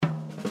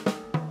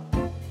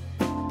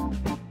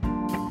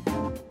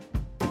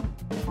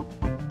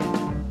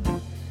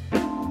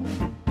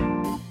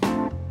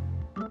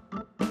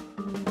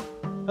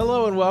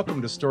Hello and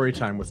welcome to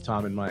Storytime with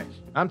Tom and Mike.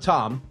 I'm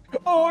Tom.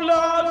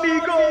 Hola,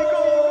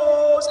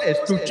 amigos! Es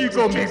tu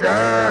chico Miguel!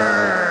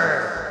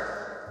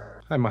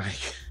 Hi,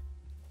 Mike.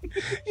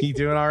 You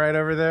doing all right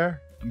over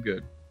there? I'm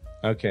good.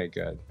 Okay,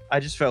 good. I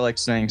just felt like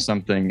saying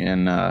something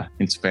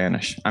in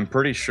Spanish. I'm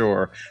pretty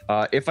sure.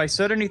 If I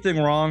said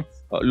anything wrong,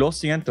 lo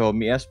siento,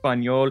 mi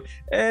español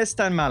es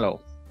tan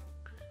malo.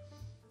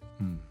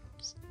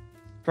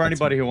 For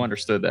anybody who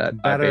understood that,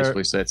 I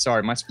basically said,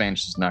 sorry, my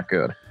Spanish is not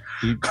good.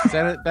 You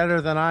said it better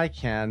than I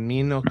can.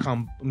 Mi no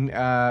comprende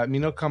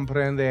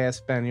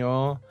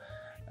español.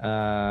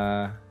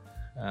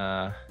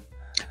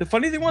 The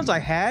funny thing was I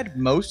had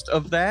most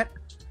of that.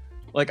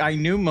 Like, I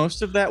knew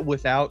most of that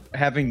without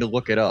having to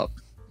look it up.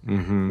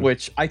 Mm-hmm.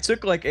 Which I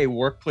took like a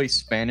workplace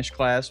Spanish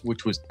class,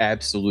 which was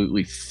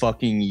absolutely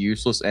fucking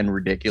useless and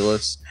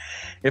ridiculous,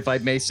 if I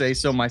may say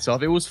so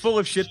myself. It was full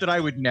of shit that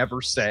I would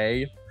never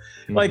say.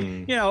 Like,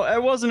 you know,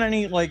 it wasn't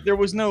any, like, there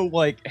was no,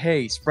 like,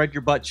 hey, spread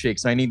your butt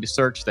cheeks, I need to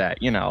search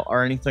that, you know,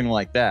 or anything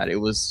like that. It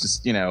was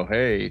just, you know,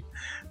 hey,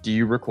 do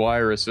you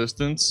require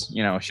assistance?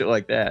 You know, shit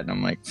like that. And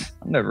I'm like,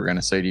 I'm never going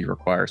to say, do you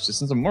require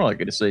assistance? I'm more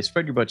likely to say,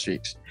 spread your butt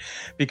cheeks.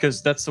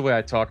 Because that's the way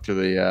I talk to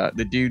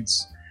the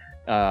dudes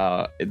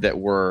that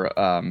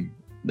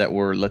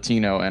were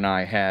Latino, and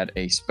I had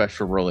a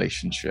special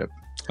relationship.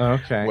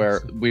 Okay.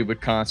 Where we would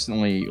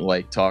constantly,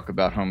 like, talk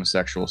about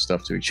homosexual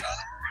stuff to each other.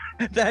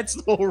 That's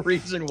the whole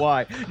reason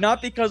why.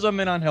 Not because I'm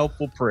an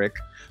unhelpful prick,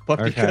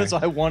 but because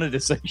I wanted to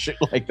say shit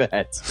like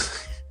that.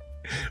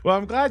 Well,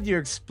 I'm glad you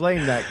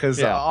explained that, because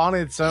on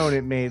its own,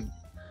 it made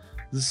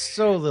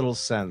so little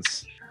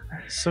sense.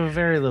 So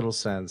very little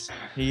sense.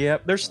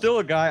 Yep. There's still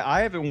a guy.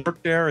 I haven't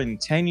worked there in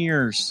 10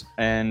 years.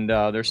 And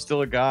there's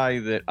still a guy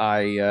that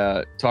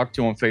I talk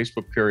to on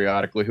Facebook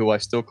periodically who I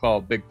still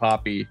call Big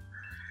Papi.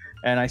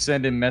 And I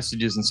send him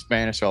messages in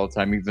Spanish all the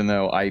time, even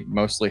though I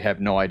mostly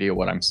have no idea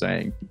what I'm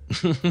saying.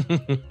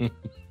 I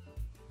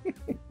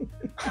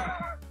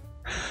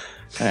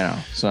know.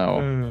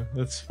 So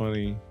that's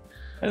funny.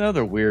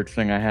 Another weird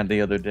thing I had the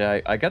other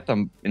day, I got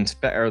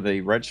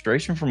the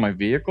registration for my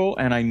vehicle,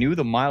 and I knew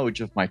the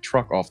mileage of my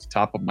truck off the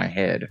top of my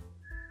head.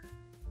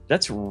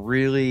 That's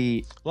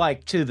really...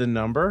 Like, to the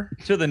number?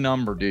 To the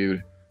number,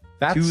 dude.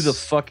 To the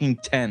fucking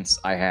tenths,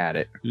 I had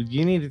it.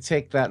 You need to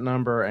take that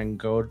number and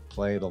go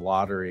play the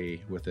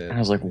lottery with it. And I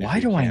was like, why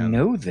do I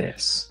know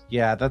this?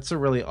 Yeah, that's a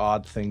really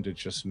odd thing to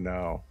just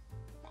know.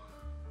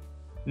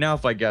 Now,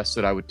 if I guessed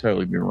it, I would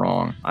totally be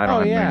wrong. I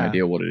don't have any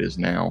idea what it is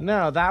now.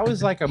 No, that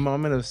was like a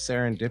moment of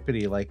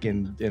serendipity, like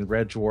in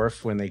Red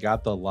Dwarf when they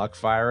got the luck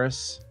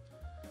virus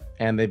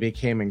and they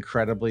became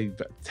incredibly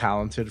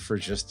talented for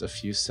just a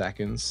few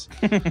seconds.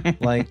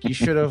 Like, you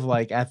should have,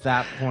 like, at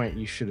that point,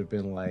 you should have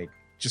been like,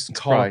 just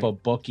call up a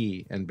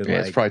bookie and be like,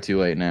 it's probably too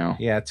late now.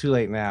 Yeah, too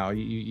late now.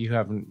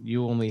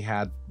 You only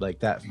had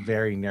like that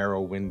very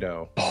narrow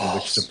window in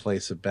which to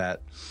place a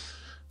bet.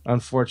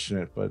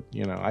 Unfortunate, but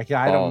you know, I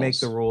don't make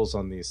the rules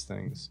on these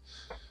things.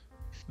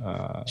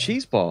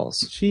 Cheese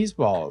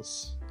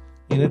balls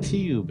in a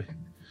tube.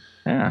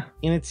 Yeah,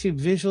 in a tube.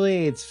 Visual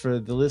aids for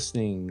the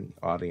listening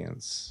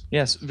audience.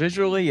 Yes,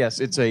 visually, yes.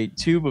 It's a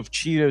tube of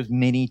Cheetos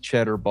mini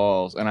cheddar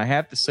balls, and I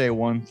have to say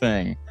one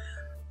thing.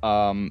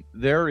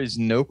 There is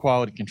no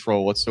quality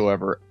control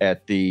whatsoever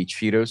at the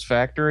Cheetos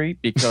factory,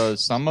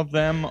 because some of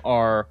them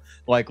are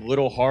like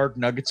little hard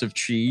nuggets of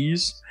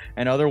cheese,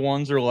 and other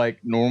ones are like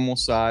normal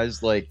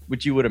size, like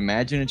what you would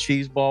imagine a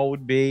cheese ball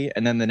would be,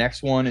 and then the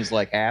next one is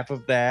like half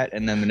of that,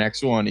 and then the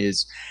next one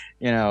is,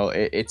 you know,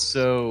 it's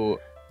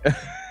so Do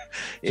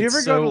you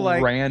ever go to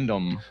like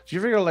random? Do you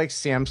ever go to like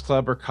Sam's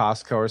Club or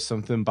Costco or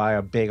something, buy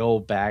a big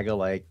old bag of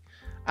like,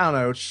 I don't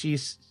know,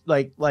 cheese,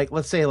 like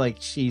let's say like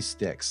cheese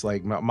sticks,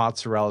 like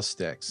mozzarella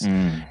sticks,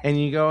 and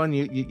you go and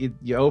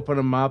you open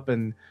them up,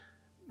 and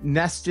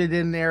nested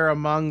in there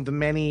among the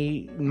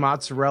many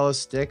mozzarella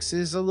sticks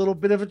is a little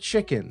bit of a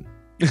chicken.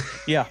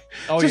 Yeah.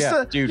 Oh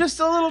dude. Just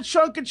a little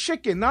chunk of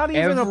chicken, not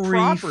even a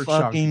proper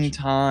fucking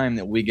time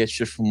that we get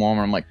shit from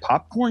Walmart, I'm like,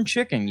 popcorn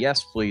chicken,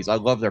 yes please. I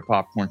love their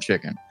popcorn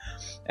chicken.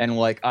 And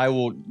like, I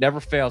will never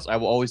fails. I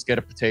will always get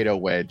a potato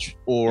wedge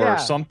or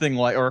something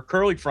like, or a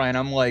curly fry, and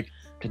I'm like,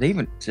 do they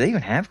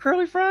even have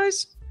curly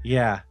fries?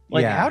 Yeah.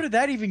 Like, how did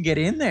that even get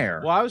in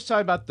there? Well, I was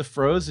talking about the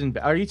frozen.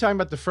 Are you talking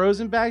about the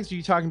frozen bags? Or are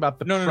you talking about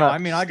the No. I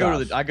mean, I go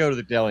to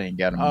the deli and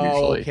get them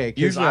usually. Okay.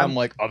 Usually, I'm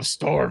like, I'm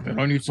starving.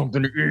 I need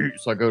something to eat,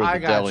 so I go to the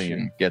deli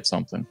and get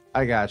something.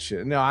 I got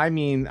you. No, I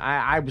mean,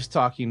 I was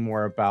talking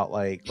more about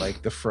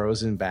like the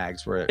frozen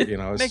bags where you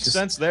know, it's makes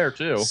sense there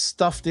too.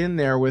 Stuffed in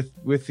there with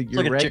your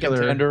like regular a chicken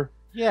tender.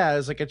 Yeah,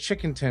 it's like a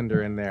chicken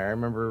tender in there. I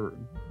remember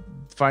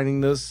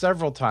finding those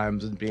several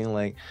times and being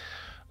like,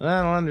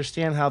 I don't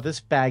understand how this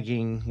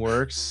bagging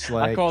works.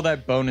 Like, I call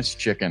that bonus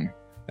chicken.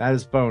 That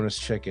is bonus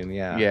chicken,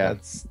 yeah. Yeah,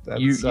 that's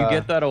you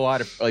get that a lot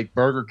of, like,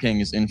 Burger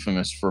King is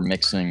infamous for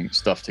mixing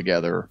stuff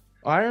together.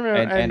 I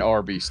remember, and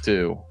Arby's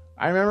too.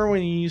 I remember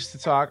when you used to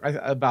talk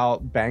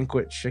about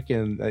banquet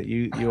chicken, that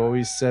you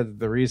always said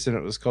the reason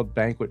it was called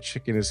banquet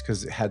chicken is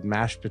because it had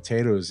mashed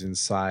potatoes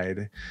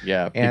inside.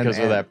 Yeah, because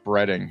of that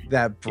breading.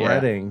 That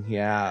breading,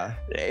 yeah.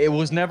 It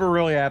was never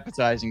really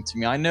appetizing to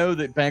me. I know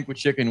that banquet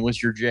chicken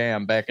was your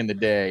jam back in the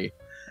day.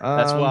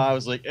 That's why I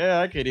was like, yeah,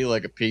 I could eat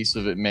like a piece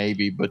of it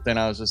maybe. But then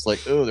I was just like,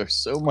 oh, there's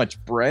so much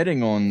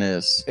breading on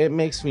this. It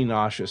makes me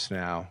nauseous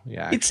now.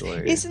 Yeah,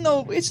 actually. It's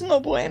no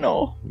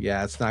bueno.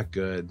 Yeah, it's not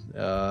good.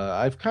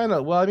 I've kind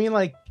of,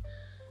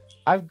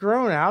 I've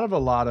grown out of a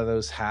lot of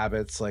those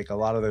habits, like a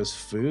lot of those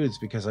foods,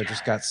 because I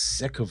just got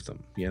sick of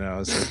them. You know,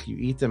 it's like you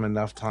eat them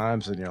enough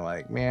times and you're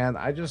like, man,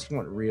 I just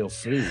want real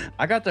food.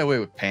 I got that way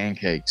with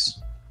pancakes.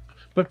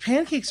 But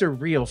pancakes are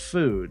real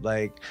food.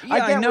 Like, yeah,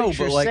 I know,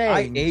 but like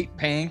saying. I ate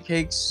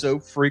pancakes so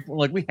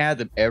frequently. Like we had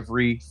them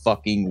every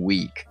fucking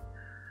week.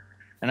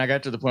 And I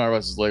got to the point where I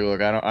was like,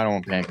 look, I don't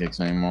want pancakes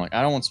anymore. Like,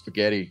 I don't want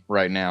spaghetti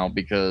right now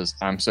because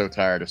I'm so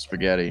tired of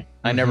spaghetti.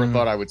 I never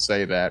thought I would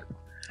say that.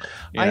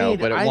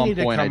 But at one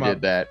point I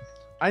did that.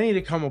 I need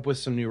to come up with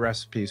some new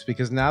recipes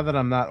because now that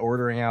I'm not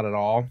ordering out at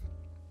all,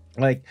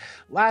 like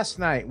last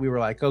night we were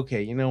like,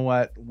 okay, you know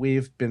what?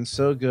 We've been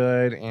so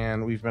good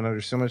and we've been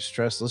under so much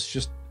stress.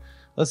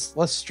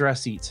 Let's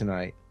stress eat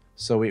tonight.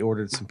 So we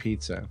ordered some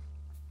pizza,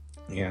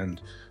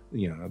 and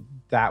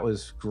that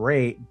was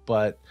great.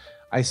 But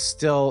I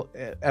still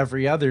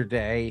every other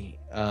day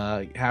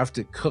have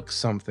to cook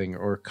something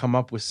or come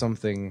up with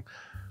something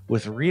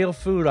with real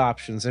food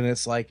options. And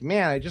it's like,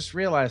 man, I just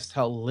realized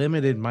how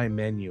limited my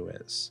menu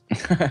is.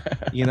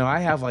 I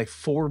have like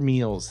 4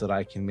 meals that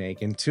I can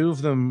make, and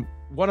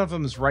one of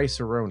them is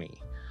rice-a-roni.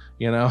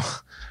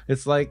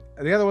 It's like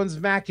the other one's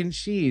mac and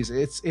cheese.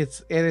 It's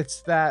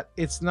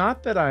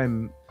not that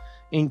I'm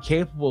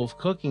incapable of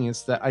cooking.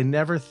 It's that I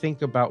never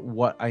think about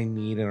what I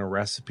need in a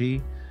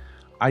recipe.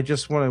 I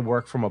just want to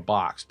work from a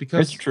box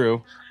because it's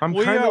true.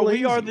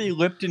 We are the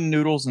Lipton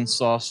noodles and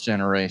sauce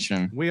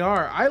generation. We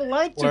are. I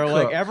like to cook.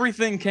 Like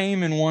everything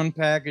came in one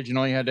package and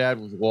all you had to add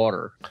was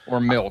water or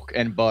milk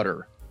and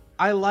butter.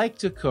 I like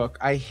to cook.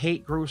 I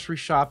hate grocery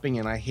shopping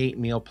and I hate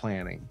meal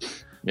planning.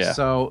 Yeah.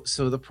 So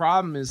the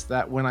problem is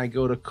that when I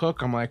go to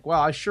cook, I'm like, well,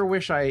 I sure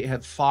wish I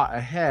had thought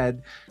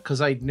ahead because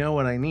I know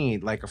what I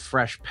need, like a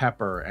fresh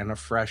pepper and a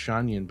fresh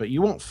onion. But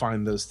you won't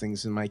find those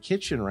things in my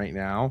kitchen right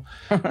now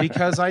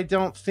because I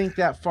don't think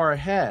that far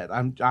ahead.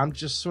 I'm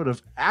just sort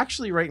of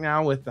actually right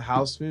now with the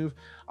house move,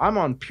 I'm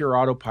on pure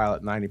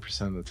autopilot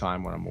 90% of the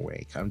time when I'm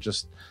awake. I'm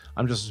just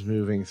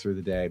moving through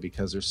the day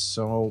because there's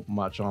so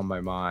much on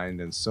my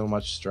mind and so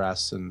much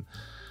stress and.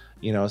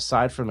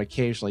 Aside from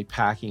occasionally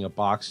packing a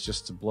box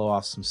just to blow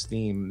off some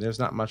steam, there's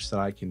not much that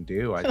I can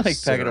do. I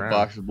like packing a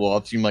box to blow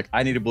off steam. Like,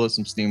 I need to blow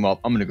some steam off.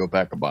 I'm gonna go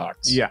pack a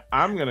box. Yeah,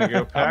 I'm gonna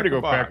go pack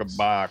a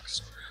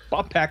box.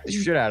 I'll pack the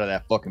shit out of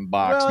that fucking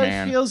box,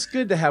 man. It feels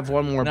good to have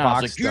one more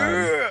box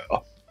done. Yeah!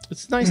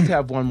 It's nice to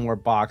have one more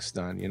box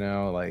done.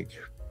 Like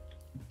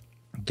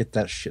get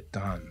that shit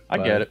done. I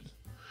get it.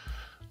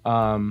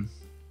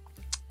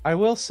 I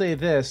will say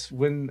this: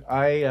 when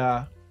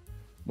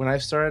I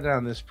started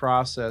on this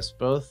process,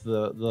 both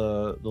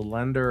the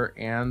lender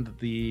and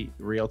the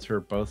realtor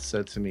both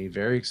said to me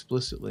very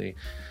explicitly,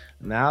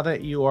 now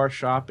that you are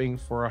shopping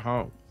for a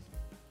home,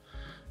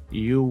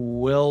 you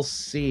will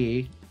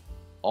see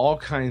all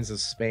kinds of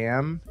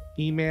spam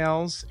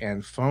emails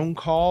and phone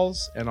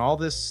calls and all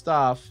this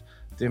stuff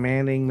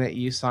demanding that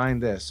you sign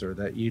this or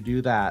that you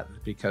do that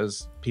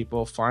because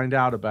people find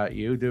out about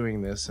you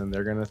doing this and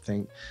they're going to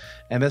think,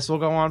 and this will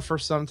go on for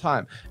some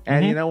time.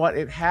 And you know what?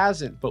 It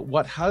hasn't. But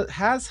what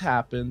has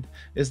happened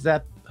is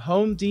that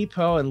Home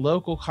Depot and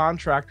local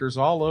contractors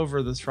all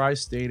over the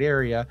tri-state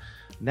area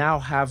now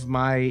have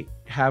my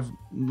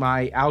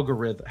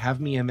algorithm,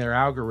 have me in their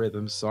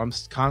algorithms. So I'm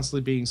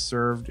constantly being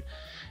served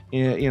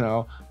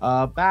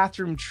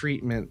bathroom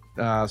treatment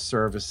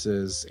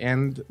services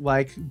and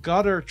like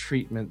gutter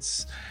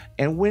treatments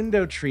and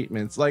window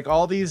treatments, like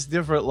all these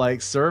different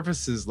like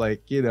services,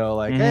 like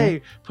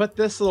hey, put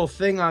this little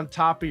thing on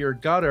top of your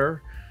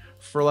gutter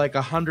for like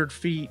 100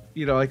 feet,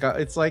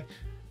 it's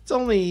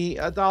only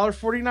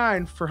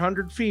 $1.49 for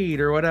 100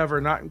 feet or whatever,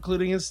 not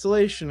including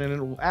installation, and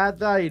it will add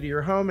value to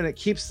your home and it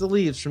keeps the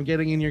leaves from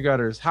getting in your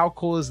gutters. How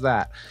cool is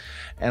that?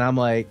 And I'm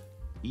like,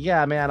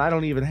 yeah, man, I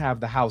don't even have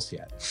the house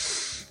yet.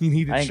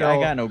 I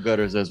got no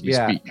gutters as we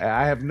speak.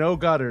 I have no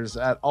gutters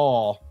at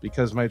all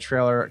because my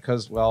trailer,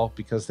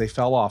 because they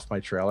fell off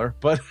my trailer.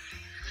 But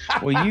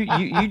well,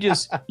 you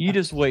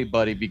just wait,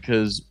 buddy,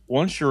 because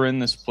once you're in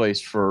this place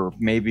for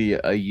maybe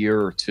a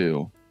year or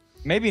two,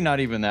 maybe not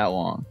even that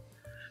long,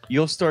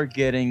 you'll start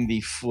getting the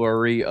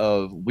flurry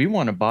of "we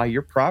want to buy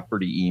your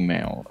property"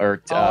 email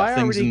or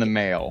things in the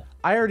mail.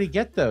 I already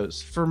get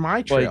those for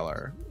my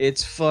trailer. Like,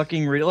 it's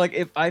fucking real. Like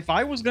if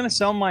I was gonna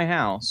sell my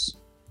house,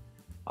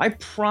 I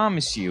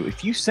promise you,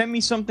 if you send me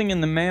something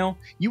in the mail,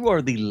 you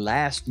are the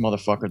last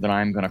motherfucker that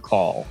I'm going to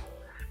call.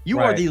 You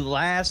are the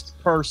last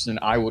person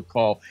I would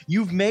call.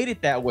 You've made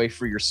it that way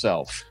for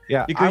yourself.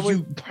 Yeah, because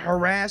you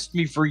harassed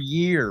me for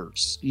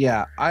years.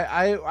 Yeah,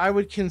 I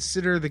would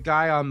consider the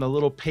guy on the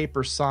little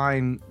paper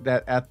sign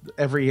that at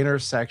every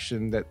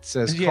intersection that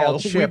says "Call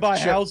Chip." We buy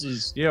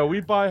houses. Yeah, we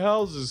buy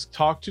houses.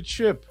 Talk to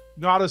Chip.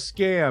 Not a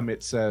scam.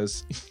 It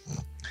says.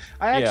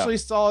 I actually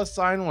saw a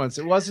sign once.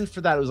 It wasn't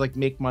for that. It was like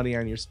make money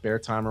on your spare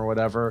time or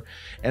whatever.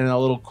 And in a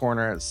little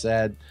corner it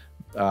said,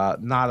 "Not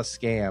a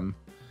scam."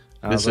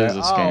 This is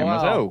a scam.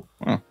 Wow.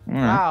 All right.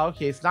 Wow,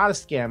 okay, it's not a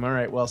scam. All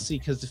right, well, see,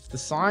 because if the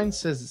sign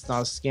says it's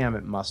not a scam,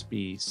 it must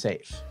be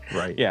safe,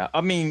 right? Yeah,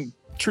 I mean,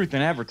 truth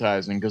in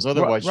advertising, because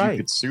otherwise you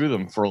could sue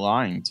them for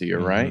lying to you,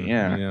 right?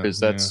 Yeah, because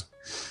that's,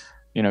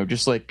 you know,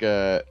 just like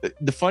the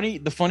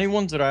funny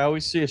ones that I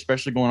always see,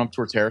 especially going up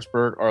towards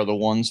Harrisburg, are the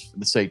ones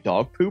that say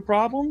dog poo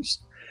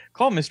problems.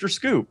 Call Mr.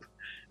 Scoop.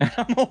 And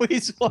I'm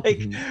always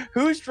like,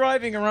 who's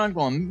driving around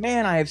going,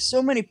 man, I have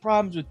so many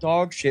problems with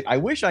dog shit. I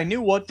wish I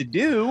knew what to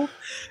do.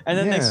 And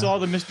then they saw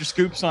the Mr.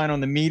 Scoop sign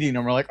on the meeting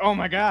and we're like, oh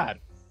my God,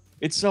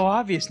 it's so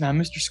obvious now.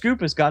 Mr.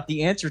 Scoop has got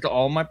the answer to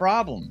all my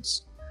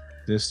problems.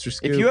 Mr.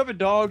 Scoop. If you have a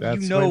dog,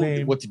 you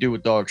know what to do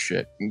with dog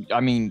shit.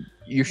 I mean,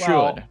 you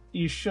should.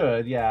 You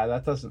should, yeah.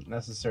 That doesn't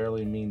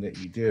necessarily mean that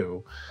you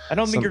do. I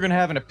don't think you're going to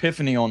have an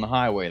epiphany on the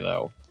highway,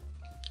 though.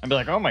 I'd be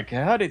like, oh my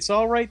God, it's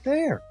all right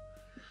there.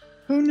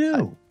 Who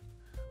knew?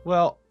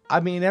 Well,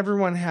 I mean,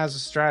 everyone has a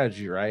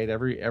strategy, right?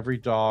 Every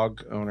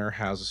dog owner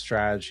has a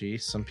strategy.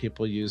 Some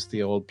people use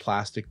the old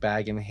plastic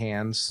bag in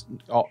hands,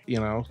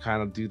 you know,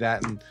 kind of do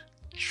that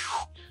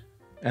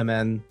and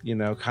then, you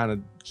know, kind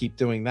of keep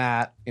doing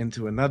that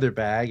into another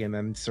bag and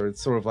then sort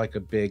of like a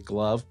big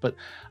glove. But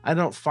I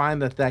don't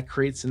find that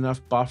creates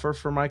enough buffer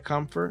for my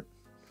comfort.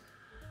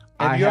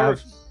 Have you ever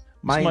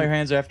smell your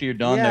hands after you're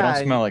done? They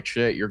don't smell like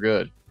shit. You're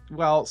good.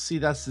 Well, see,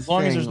 that's the thing. As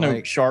long as there's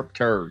no sharp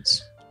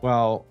turds.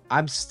 Well,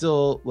 I'm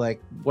still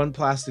like one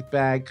plastic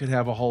bag could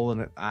have a hole in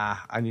it.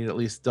 I need at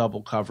least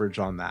double coverage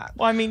on that.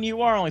 Well, I mean,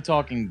 you are only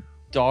talking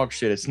dog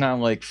shit. It's not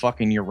like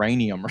fucking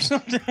uranium or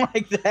something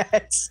like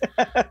that.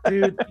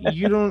 Dude,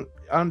 you don't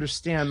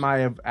understand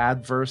my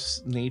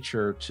adverse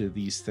nature to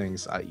these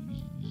things. I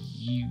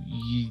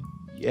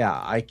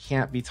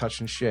can't be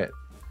touching shit.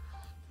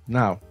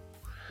 No.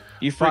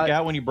 You freak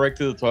out when you break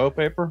through the toilet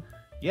paper?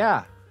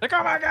 Yeah. Like,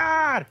 oh my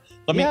God.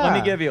 Let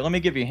me give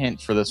you a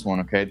hint for this one,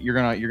 okay? You're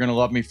gonna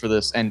love me for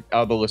this, and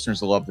other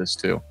listeners will love this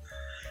too.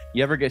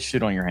 You ever get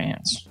shit on your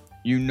hands?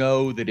 You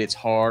know that it's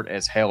hard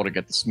as hell to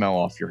get the smell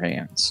off your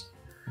hands.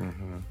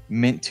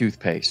 Mint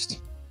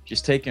toothpaste.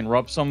 Just take and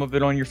rub some of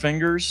it on your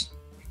fingers.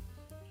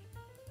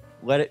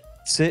 Let it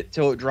sit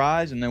till it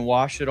dries, and then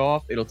wash it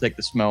off. It'll take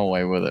the smell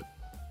away with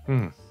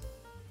it.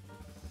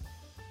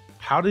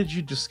 How did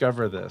you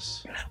discover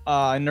this?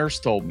 A nurse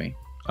told me.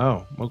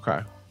 Oh,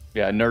 okay.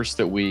 Yeah, a nurse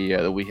that we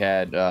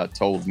had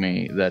told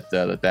me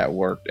that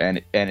worked,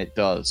 and it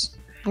does.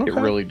 Okay. It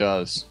really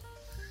does.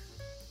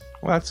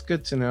 Well, that's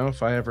good to know.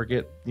 If I ever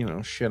get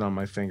shit on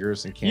my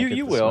fingers and can't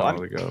you will,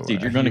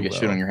 dude, you're going to get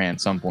shit on your hand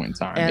at some point in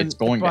time. It's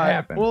going to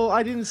happen. Well,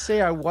 I didn't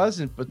say I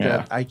wasn't, but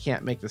that I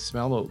can't make the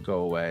smell go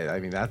away. I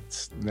mean,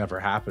 that's never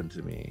happened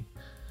to me.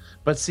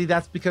 But see,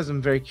 that's because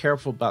I'm very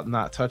careful about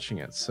not touching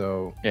it.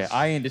 So yeah,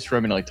 I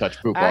indiscriminately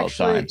touch poop all the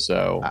time.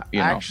 So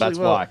that's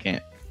why I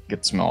can't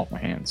get the smell off my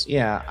hands.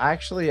 Yeah,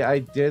 actually, I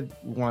did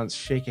once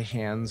shake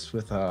hands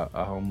with a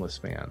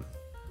homeless man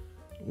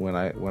when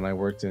I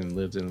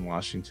lived in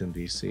Washington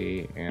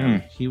D.C.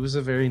 and he was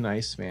a very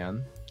nice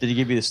man. Did he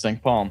give you the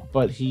stink palm?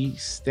 But he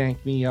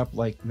stank me up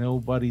like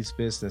nobody's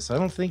business. I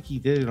don't think he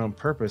did it on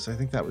purpose. I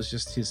think that was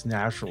just his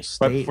natural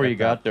state. Right before you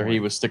got there, he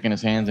was sticking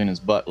his hands in his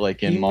butt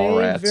like in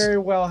Mallrats. He may very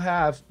well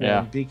have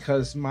been,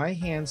 because my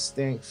hands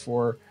stank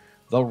for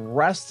the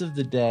rest of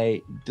the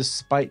day,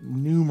 despite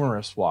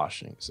numerous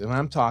washings. And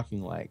I'm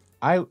talking like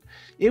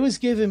it was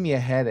giving me a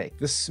headache.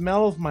 The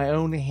smell of my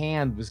own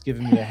hand was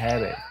giving me a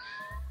headache.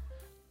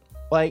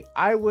 Like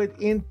I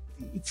would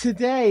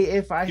today,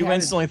 if I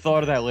instantly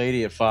thought of that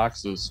lady at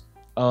Fox's.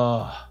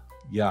 Oh,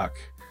 yuck.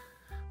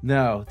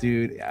 No,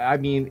 dude. I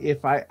mean,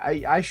 if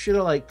I should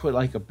have put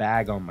a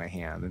bag on my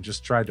hand and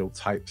just tried to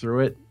type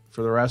through it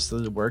for the rest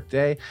of the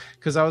workday,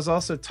 because I was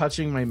also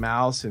touching my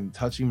mouse and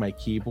touching my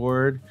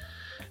keyboard,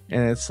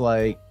 and it's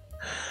like,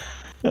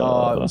 it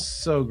was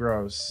so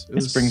gross.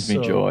 This brings me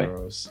joy.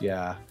 Gross.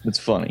 Yeah, it's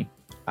funny.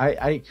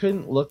 I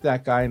couldn't look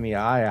that guy in the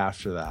eye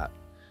after that.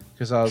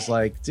 Because I was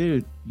like,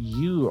 dude,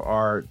 you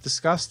are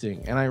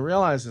disgusting. And I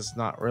realize it's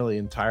not really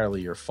entirely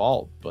your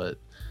fault, but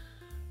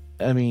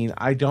I mean,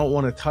 I don't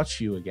want to touch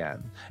you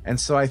again. And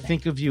so I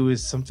think of you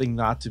as something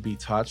not to be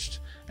touched.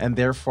 And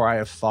therefore I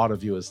have thought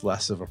of you as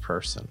less of a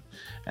person.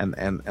 And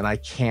I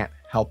can't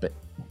help it.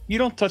 You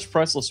don't touch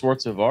Priceless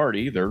Works of Art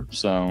either.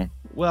 So,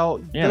 well,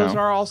 those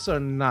are also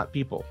not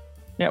people.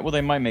 Yeah, well,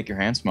 they might make your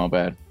hands smell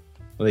bad.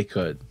 Well, they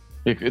could.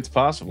 It's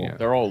possible. Yeah.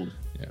 They're old.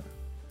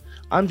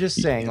 I'm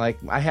just saying,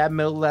 I had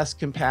no less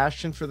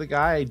compassion for the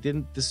guy. I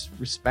didn't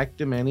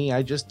disrespect him any.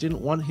 I just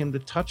didn't want him to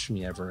touch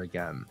me ever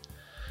again.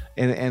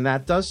 And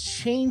that does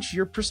change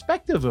your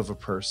perspective of a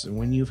person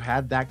when you've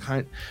had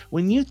that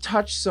when you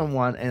touch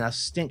someone and a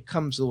stink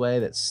comes away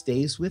that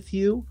stays with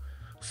you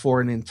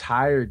for an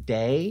entire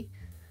day,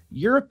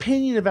 your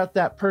opinion about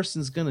that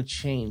person's going to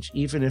change,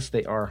 even if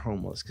they are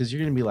homeless, because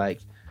you're going to be like,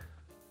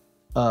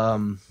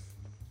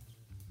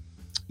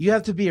 you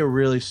have to be a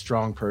really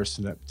strong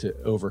person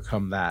to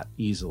overcome that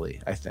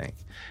easily. I think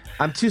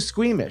I'm too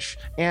squeamish,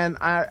 and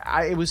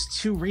it was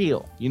too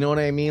real. You know what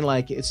I mean?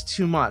 Like, it's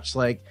too much.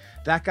 Like,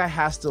 that guy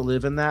has to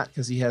live in that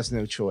because he has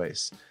no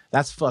choice.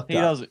 That's fucked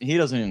up. He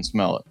doesn't even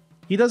smell it.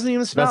 He doesn't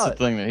even smell it. That's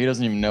the thing, that he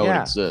doesn't even know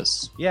it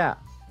exists. Yeah.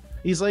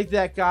 He's like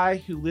that guy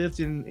who lived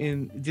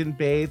didn't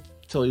bathe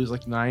till he was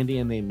like 90,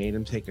 and they made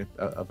him take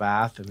a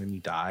bath, and then he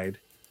died.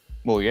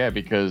 Well, yeah,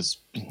 because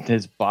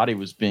his body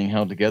was being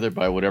held together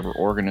by whatever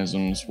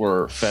organisms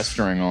were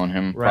festering on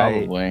him,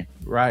 probably.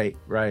 Right.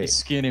 His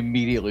skin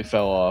immediately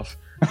fell off.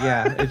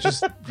 Yeah, it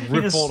just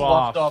rippled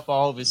off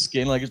all of his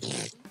skin. Like,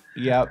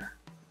 yep.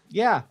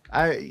 Yeah,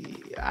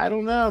 I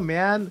don't know,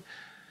 man.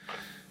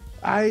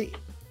 I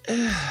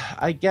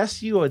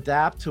guess you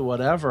adapt to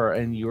whatever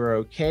and you're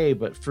okay,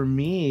 but for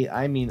me,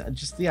 I mean,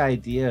 just the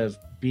idea of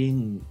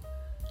being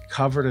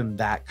covered in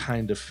that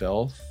kind of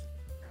filth,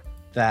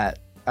 that,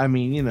 I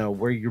mean, you know,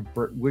 where your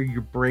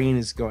brain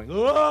is going,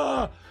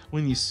 ah,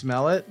 when you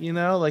smell it, you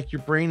know, like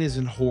your brain is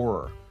in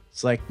horror.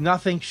 It's like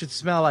nothing should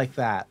smell like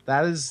that.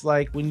 That is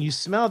like, when you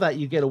smell that,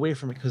 you get away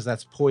from it because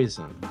that's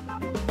poison.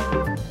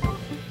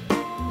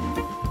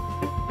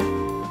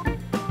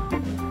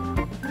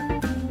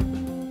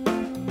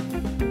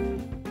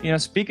 You know,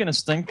 speaking of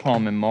stink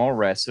palm and mall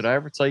rats, did I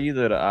ever tell you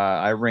that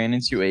I ran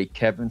into a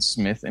Kevin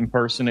Smith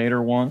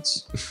impersonator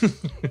once?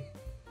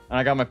 And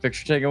I got my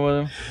picture taken with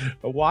him.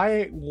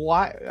 Why?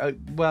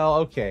 Well,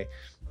 okay.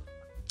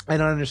 I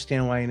don't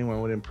understand why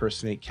anyone would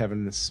impersonate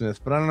Kevin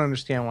Smith, but I don't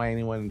understand why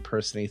anyone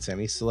impersonates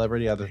any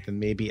celebrity other than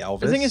maybe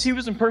Elvis. The thing is, he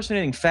was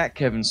impersonating fat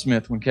Kevin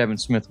Smith when Kevin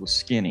Smith was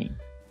skinny.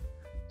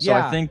 So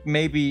I think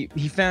maybe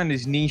he found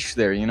his niche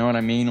there. You know what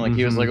I mean? Like,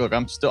 he was like, look,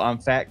 I'm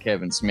fat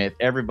Kevin Smith.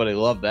 Everybody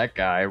loved that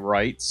guy,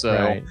 right?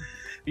 So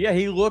yeah,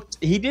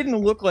 he didn't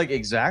look like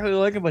exactly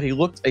like him, but he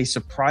looked a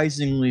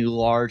surprisingly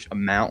large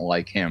amount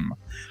like him.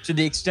 To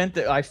the extent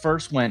that I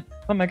first went,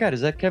 oh my God,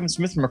 is that Kevin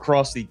Smith from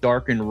across the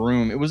darkened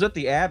room? It was at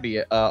the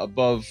Abbey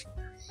above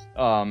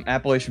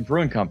Appalachian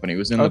Brewing Company. It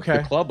was in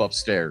the club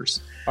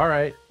upstairs. All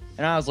right.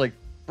 And I was like,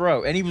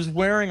 bro, and he was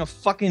wearing a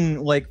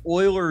fucking like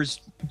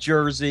Oilers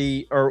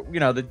jersey, or, you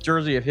know, the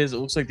jersey of his, it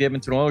looks like the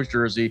Edmonton Oilers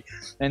jersey,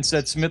 and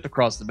said Smith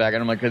across the back.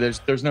 And I'm like,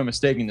 there's no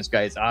mistaking this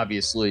guy is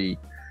obviously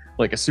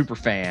like a super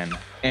fan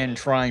and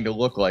trying to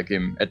look like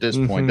him at this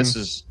point. This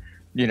is,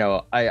 you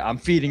know, I'm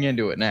feeding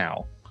into it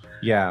now.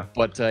 Yeah.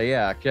 But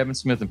yeah, Kevin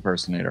Smith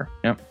impersonator.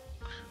 Yep.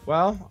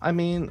 Well, I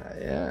mean,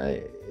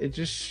 it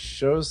just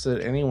shows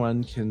that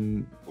anyone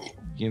can,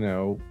 you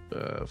know,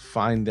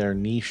 find their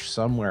niche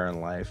somewhere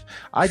in life.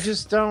 I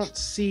just don't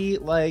see,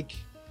 like,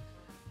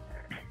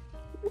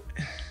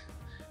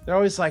 they're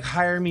always like,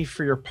 hire me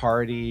for your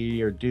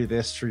party, or do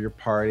this for your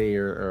party,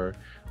 or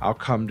I'll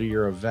come to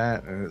your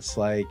event. And it's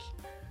like,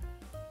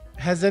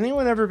 has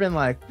anyone ever been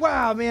like,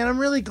 wow, man, I'm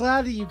really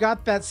glad that you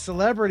got that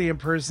celebrity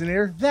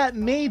impersonator that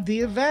made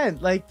the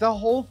event? Like, the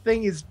whole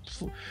thing is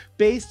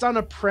based on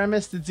a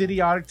premise that's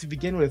idiotic to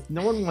begin with.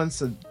 No one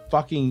wants a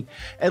fucking,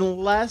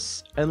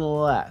 unless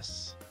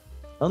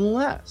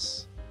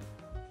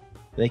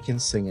they can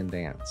sing and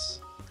dance.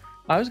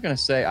 I was going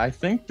to say, I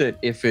think that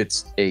if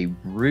it's a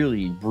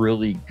really,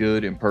 really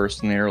good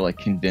impersonator, like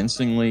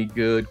convincingly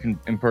good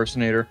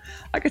impersonator,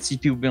 I could see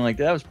people being like,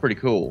 that was pretty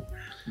cool.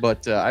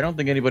 But I don't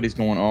think anybody's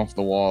going off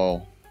the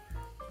wall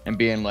and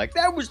being like,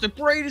 that was the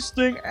greatest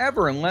thing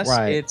ever, unless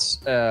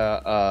it's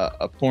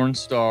a porn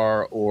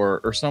star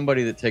or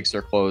somebody that takes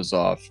their clothes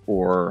off,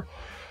 or,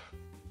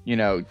 you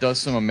know, does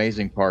some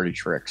amazing party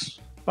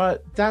tricks.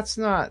 But that's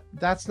not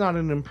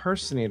an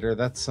impersonator.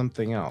 That's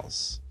something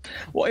else.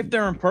 Well, if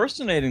they're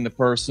impersonating the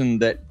person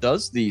that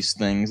does these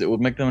things, it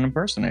would make them an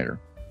impersonator.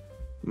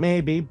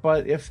 Maybe,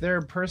 but if they're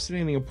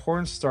impersonating a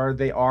porn star,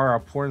 they are a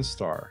porn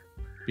star.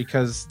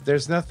 Because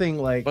there's nothing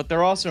like... But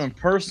they're also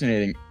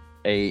impersonating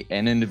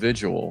an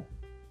individual.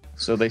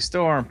 So they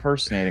still are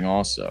impersonating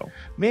also.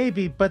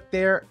 Maybe, but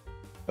they're...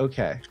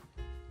 Okay.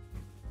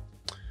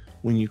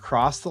 When you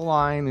cross the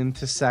line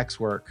into sex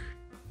work,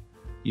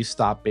 you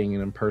stop being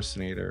an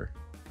impersonator.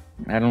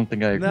 I don't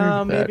think I agree with that.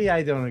 No, maybe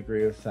I don't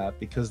agree with that.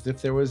 Because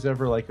if there was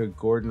ever like a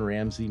Gordon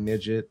Ramsay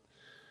midget,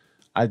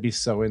 I'd be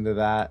so into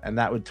that. And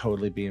that would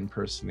totally be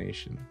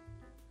impersonation.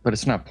 But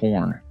it's not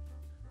porn.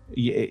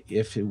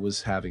 If it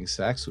was having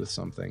sex with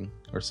something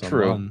or someone.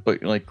 True,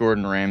 but like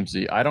Gordon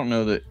Ramsay, I don't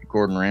know that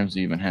Gordon Ramsay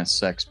even has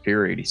sex,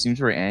 period. He seems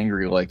very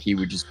angry, like he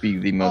would just be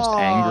the most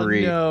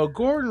angry. No,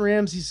 Gordon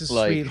Ramsay's a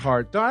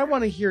sweetheart. I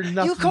want to hear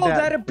nothing. You call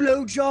that a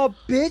blowjob,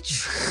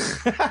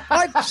 bitch?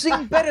 I've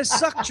seen better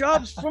suck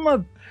jobs from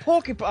a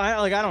porcupine.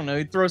 Like, I don't know.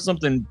 He'd throw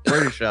something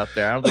British out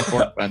there. I don't think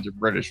porcupines are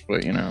British,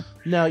 but you know.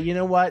 No, you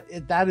know what?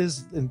 That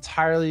is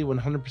entirely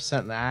 100%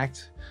 an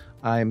act.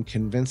 I'm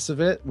convinced of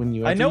it.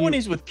 I know when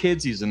he's with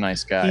kids, he's a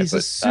nice guy. He's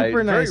a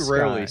super nice guy. I very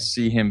rarely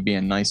see him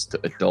being nice to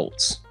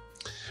adults.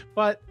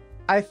 But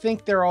I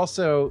think they're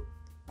also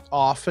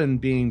often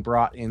being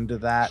brought into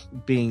that.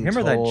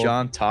 Remember that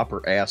John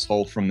Topper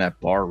asshole from that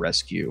bar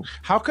rescue?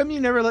 How come you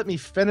never let me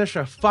finish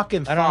a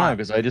fucking thought? I don't know,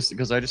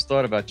 because I just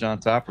thought about John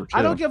Topper too.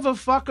 I don't give a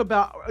fuck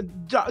about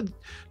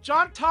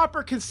John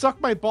Topper can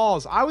suck my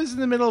balls. I was in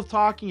the middle of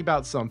talking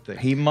about something.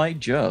 He might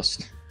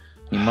just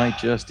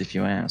if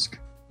you ask.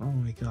 Oh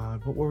my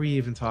god, what were we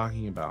even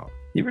talking about?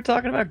 You were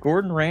talking about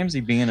Gordon Ramsay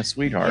being a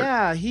sweetheart.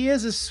 Yeah, he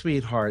is a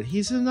sweetheart.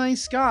 He's a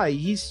nice guy.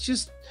 He's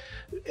just,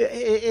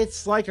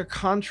 it's like a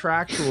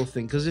contractual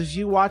thing. Because if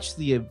you watch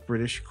the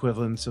British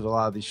equivalents of a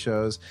lot of these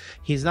shows,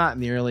 he's not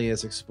nearly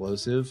as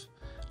explosive.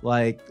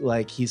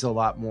 Like he's a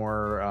lot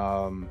more,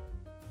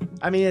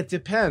 I mean, it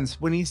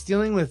depends. When he's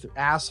dealing with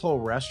asshole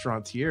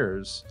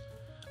restaurateurs,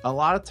 a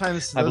lot of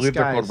times I believe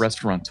they're called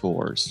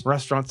restaurateurs.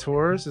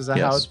 Restaurateurs? Is that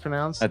how it's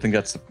pronounced? I think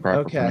that's the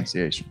proper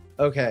pronunciation.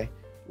 Okay.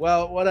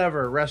 Well,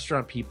 whatever.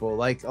 Restaurant people,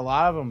 like a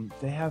lot of them,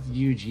 they have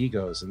huge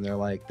egos, and they're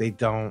like, they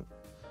don't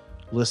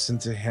listen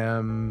to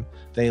him.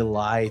 They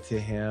lie to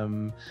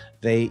him.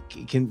 They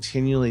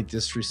continually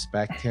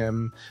disrespect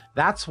him.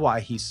 That's why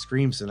he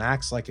screams and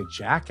acts like a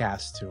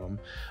jackass to him.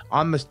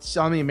 On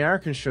the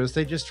American shows,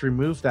 they just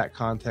remove that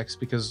context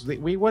because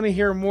we want to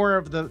hear more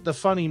of the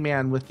funny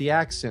man with the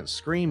accent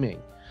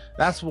screaming.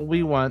 That's what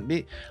we want.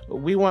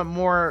 We want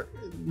more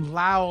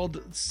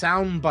loud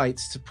sound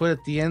bites to put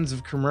at the ends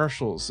of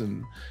commercials,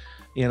 and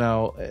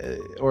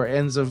or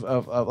ends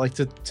of like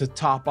to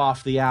top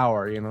off the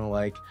hour.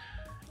 Like,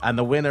 and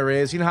the winner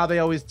is. You know how they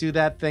always do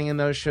that thing in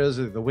those shows?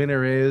 The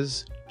winner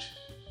is,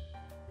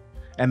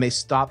 and they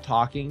stop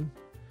talking.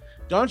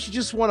 Don't you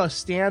just want to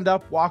stand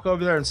up, walk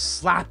over there, and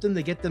slap them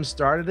to get them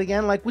started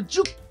again? Like, would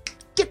you?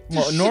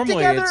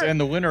 Normally it's and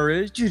the winner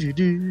is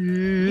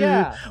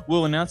yeah.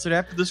 We'll announce it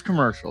after this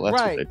commercial. That's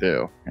what they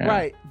do. Yeah.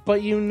 Right.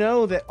 But you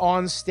know that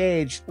on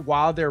stage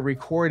while they're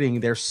recording,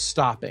 they're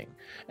stopping.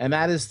 And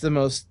that is the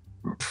most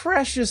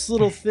precious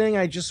little thing.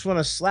 I just want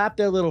to slap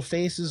their little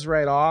faces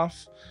right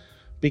off,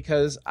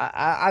 because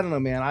I don't know,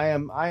 man.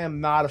 I am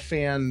not a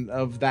fan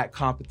of that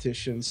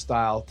competition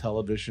style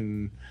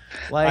television.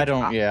 Like, I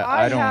don't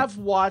have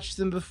watched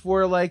them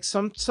before. Like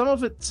some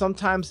of it,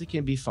 sometimes it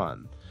can be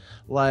fun.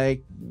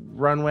 Like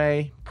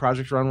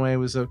Project Runway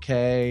was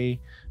okay.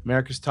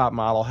 America's Top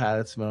Model had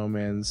its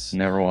moments.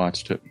 Never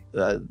watched it.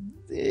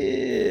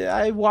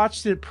 I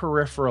watched it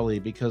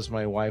peripherally because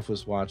my wife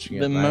was watching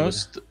it.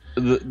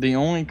 The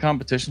only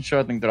competition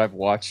show I think that I've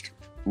watched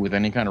with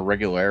any kind of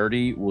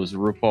regularity was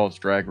RuPaul's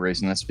Drag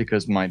Race, and that's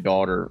because my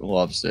daughter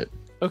loves it.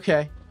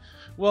 Okay.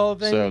 Well,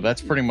 then, so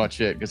that's pretty much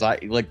it. Because I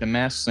like the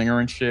Masked Singer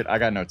and shit. I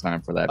got no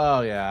time for that.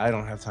 Oh yeah, I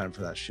don't have time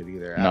for that shit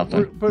either.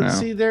 Nothing. But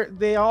see,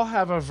 they all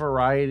have a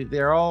variety.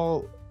 They're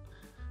all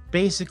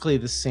basically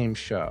the same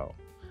show.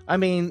 I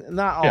mean,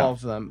 not all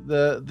of them.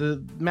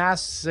 The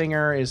Masked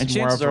Singer is, and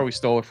chances are we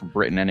stole it from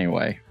Britain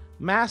anyway.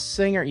 Masked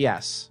Singer,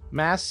 yes,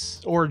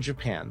 Masked or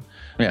Japan.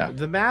 Yeah.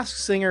 The Masked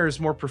Singer is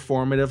more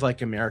performative,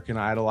 like American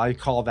Idol. I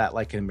call that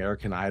like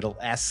American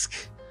Idol-esque.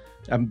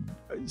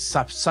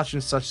 Such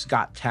and such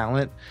got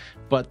talent.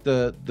 But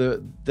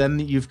then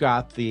you've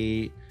got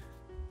the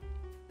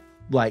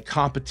like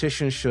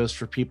competition shows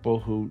for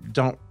people who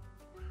don't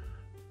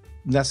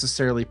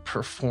necessarily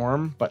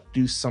perform but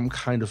do some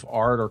kind of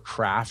art or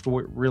craft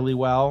really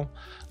well,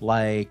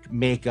 like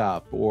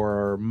makeup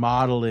or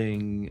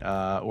modeling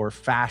or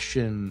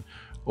fashion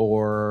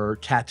or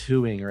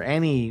tattooing or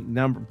any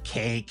number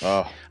cake.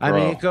 I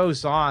mean, it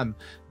goes on.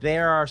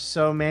 There are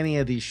so many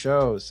of these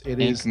shows.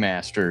 Ink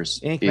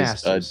Masters is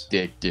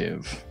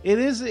addictive.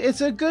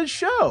 It's a good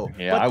show.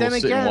 Yeah, I will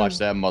sit and watch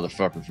that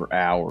motherfucker for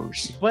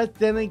hours. But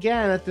then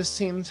again, at the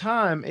same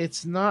time,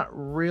 it's not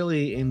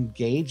really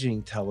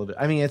engaging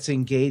television. I mean, it's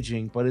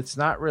engaging, but it's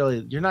not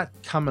really. You're not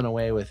coming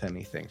away with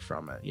anything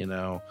from it.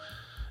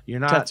 You're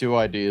not. Tattoo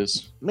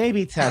ideas.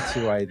 Maybe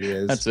tattoo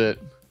ideas. That's it.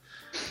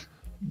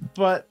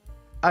 But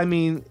I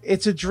mean,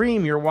 it's a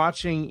dream. You're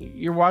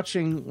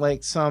watching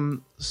like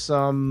some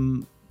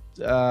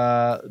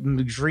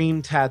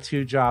dream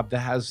tattoo job that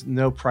has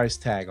no price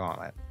tag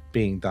on it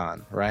being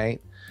done,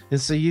 right? And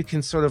so you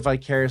can sort of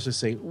vicariously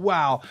say,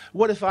 wow,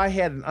 what if I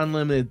had an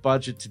unlimited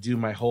budget to do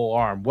my whole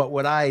arm? What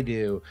would I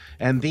do?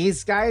 And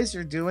these guys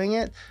are doing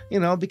it,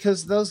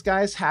 because those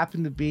guys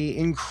happen to be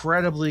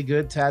incredibly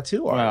good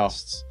tattoo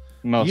artists.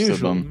 Most of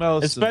them.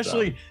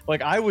 Especially,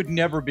 like, I would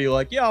never be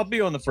like, yeah, I'll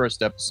be on the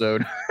first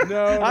episode. I'd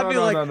be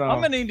like, I'm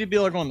going to need to be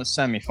like on the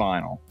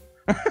semifinal.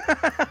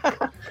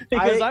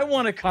 Because I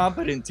want a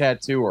competent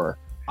tattooer.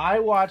 I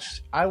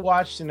watched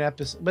an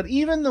episode, but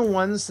even the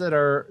ones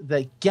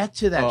that get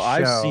to that show.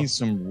 I've seen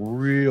some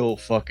real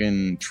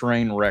fucking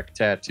train wreck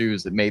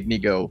tattoos that made me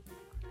go,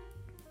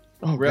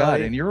 Oh Really?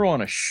 God! And you're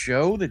on a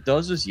show that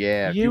does this?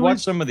 Yeah. If You you would- watch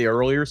some of the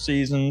earlier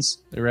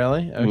seasons,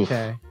 Really?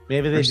 Okay.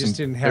 Maybe they there's just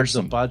some- didn't have there's the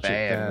some budget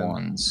bad then.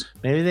 ones.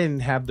 Maybe they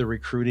didn't have the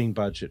recruiting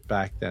budget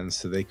back then,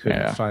 so they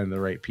couldn't find the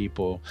right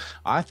people.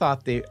 I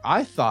thought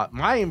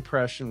my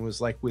impression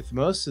was like with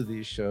most of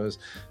these shows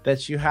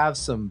that you have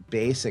some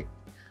basic.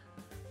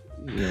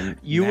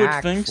 You would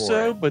knack think for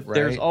so, it, but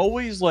there's right?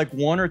 always like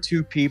 1 or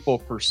 2 people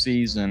per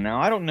season. Now,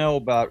 I don't know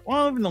about,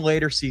 well, even the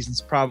later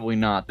seasons, probably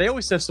not. They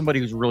always have somebody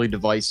who's really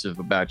divisive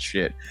about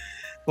shit.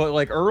 But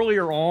like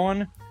earlier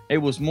on, it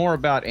was more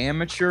about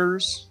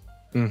amateurs.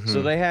 Mhm.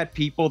 So they had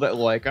people that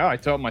like, oh, I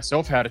taught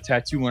myself how to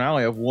tattoo when I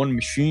only have one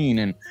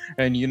machine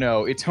and you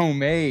know, it's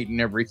homemade and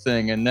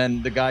everything. And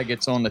then the guy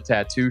gets on the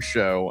tattoo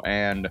show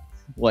and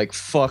like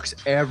fucks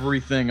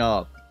everything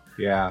up.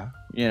 Yeah.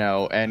 You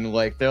know, and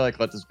like they're like,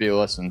 let this be a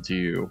lesson to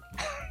you.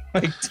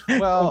 Like,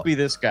 Well, don't be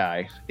this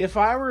guy. if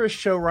I were a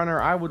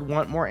showrunner, I would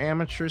want more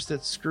amateurs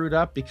that screwed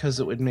up because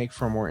it would make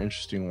for a more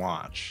interesting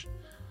watch.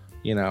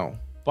 You know,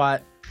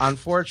 but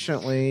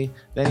unfortunately,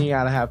 then you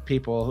got to have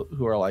people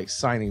who are like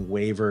signing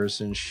waivers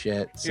and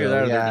shit. So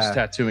They're just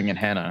tattooing in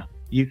henna.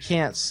 you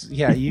can't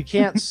sue.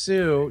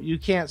 You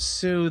can't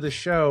sue the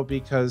show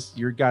because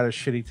you got a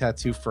shitty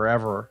tattoo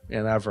forever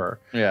and ever.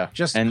 Yeah,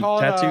 Just and call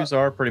it tattoos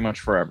are pretty much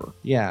forever.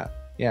 Yeah.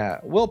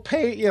 We'll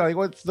pay. You know, like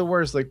what's the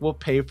worst? Like we'll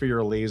pay for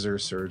your laser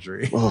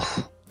surgery.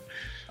 Oh,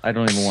 I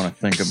don't even want to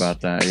think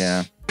about that.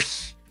 Yeah.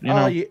 You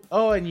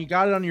know. And you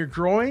got it on your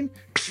groin.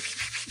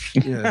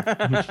 Yeah.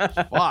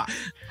 Fuck.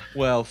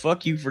 Well,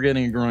 fuck you for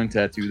getting a groin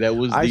tattoo. That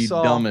was I the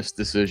saw- dumbest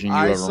decision you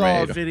I ever saw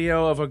made. a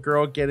video of a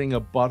girl getting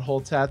a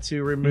butthole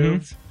tattoo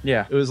removed.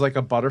 Yeah, It was like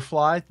a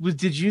butterfly.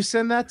 Did you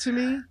send that to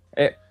me?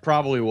 it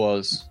probably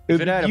was.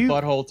 If it had You-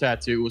 a butthole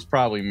tattoo, it was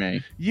probably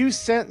me. You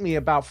sent me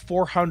about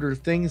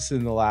 400 things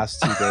in the last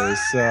 2 days,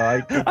 so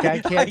I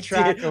can't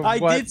track did, of I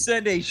what. did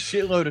send a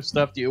shitload of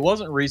stuff to you. It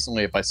wasn't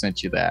recently if I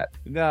sent you that.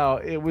 No,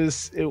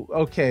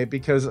 okay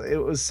because it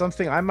was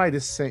something I might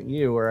have sent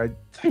you, or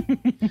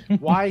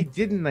why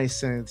didn't I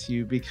send it to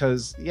you?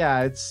 Because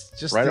it's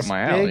just Right up this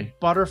my big alley.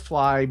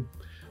 butterfly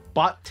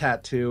butt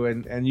tattoo,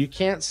 and you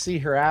can't see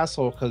her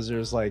asshole because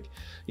there's like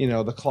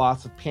the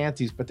cloth of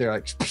panties, but they're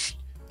like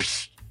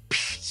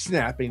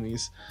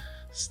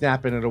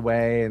snapping it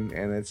away, and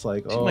it's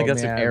like, Seems oh like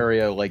that's man. an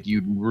area like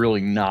you'd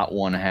really not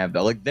want to have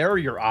that. Like there are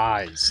your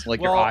eyes,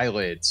 like your Well,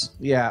 eyelids.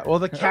 Yeah, well,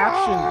 the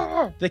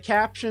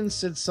caption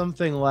said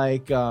something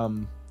like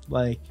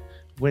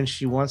when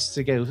she wants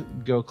to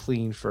go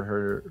clean for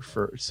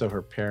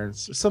her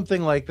parents,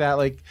 something like that.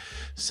 Like,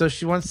 so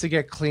she wants to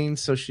get clean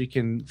so she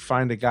can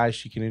find a guy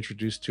she can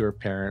introduce to her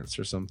parents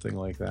or something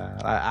like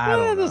that. I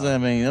don't know. Does that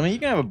mean? I mean, you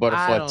can have a I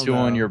butterfly don't tattoo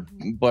on know. your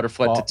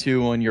butterfly Well-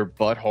 tattoo on your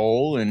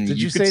butthole, and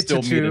Did you could say still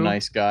meet tattoo? a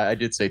nice guy. I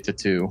did say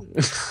tattoo.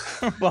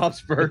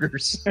 Bob's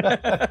Burgers.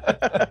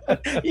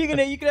 you can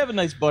have a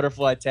nice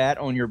butterfly tat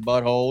on your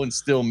butthole and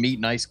still meet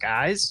nice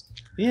guys.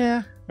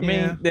 Yeah, I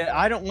mean,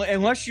 I don't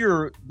unless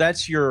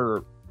that's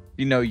your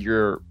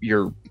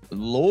your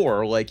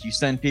lore. Like you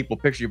send people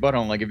picture your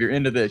butthole. Like if you're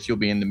into this, you'll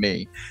be into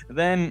me.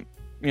 Then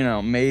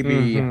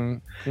maybe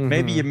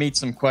maybe you meet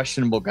some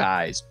questionable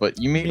guys, but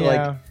you meet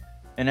like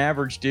an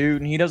average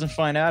dude, and he doesn't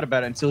find out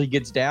about it until he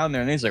gets down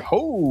there, and he's like,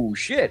 "Oh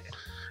shit!"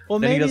 Well,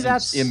 Then he maybe doesn't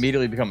that's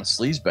immediately become a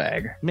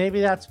sleazebag. maybe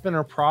that's been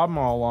her problem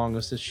all along,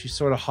 is that she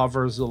sort of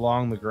hovers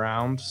along the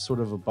ground, sort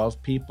of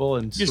above people,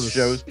 and Just sort of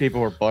shows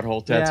people her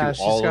butthole tattoo yeah,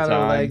 she's all the got her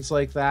time. legs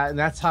like that, and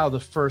that's how the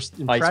first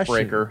impression.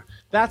 Icebreaker.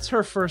 That's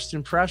her first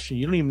impression.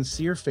 You don't even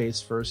see her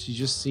face first. You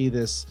just see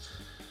this,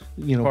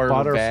 Part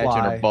of her badge butterfly.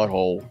 and her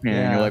butthole. Yeah,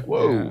 and you're like,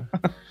 whoa.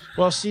 yeah.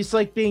 Well, she's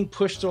like being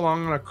pushed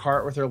along on a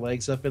cart with her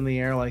legs up in the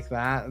air like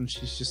that, and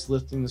she's just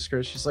lifting the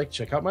skirt. She's like,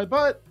 "Check out my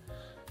butt.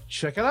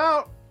 Check it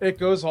out. It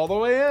goes all the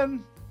way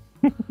in."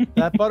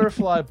 That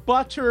butterfly.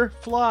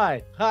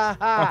 Ha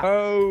ha.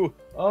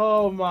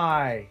 Oh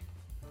my.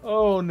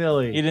 Oh,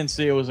 Nilly. You didn't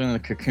see it was in the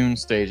cocoon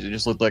stage. It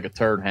just looked like a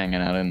turd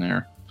hanging out in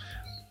there.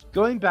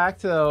 Going back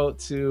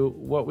to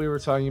what we were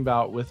talking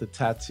about with the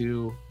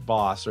tattoo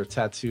boss or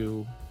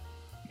tattoo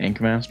Ink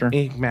Master?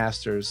 ink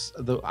masters.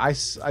 I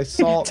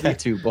saw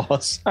Tattoo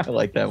boss. I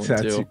like that one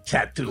too.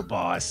 tattoo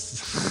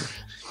boss.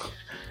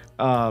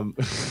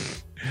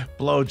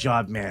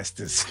 Blowjob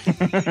masters.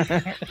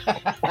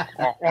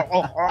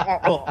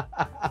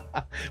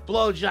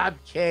 Blowjob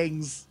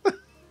kings.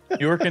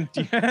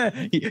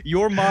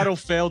 Your model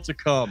failed to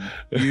come.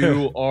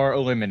 You are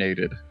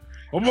eliminated.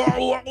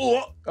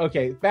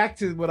 Okay, back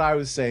to what I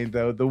was saying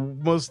though. The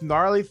most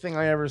gnarly thing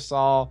I ever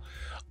saw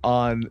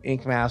on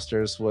Ink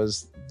Masters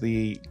was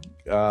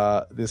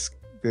this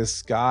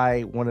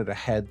guy wanted a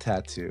head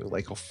tattoo,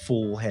 like a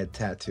full head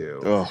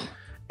tattoo. Oh,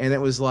 And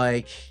it was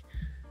like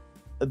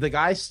the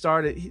guy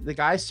started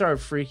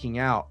freaking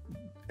out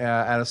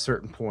at a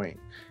certain point,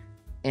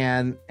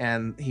 and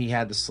he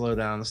had to slow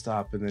down and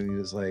stop, and then he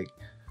was like,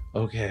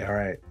 okay, all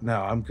right,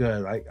 no, I'm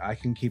good, I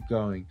can keep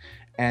going.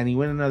 And he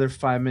went another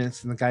 5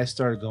 minutes, and the guy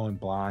started going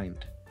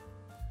blind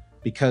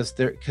because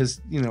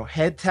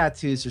head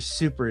tattoos are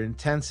super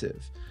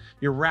intensive.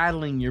 you're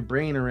rattling your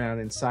brain around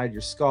inside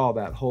your skull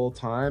that whole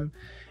time.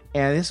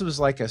 And this was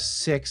like a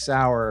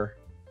 6-hour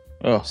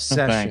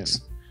session.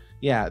 Thanks.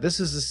 Yeah, this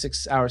is a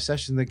 6-hour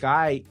session. The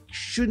guy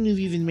shouldn't have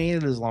even made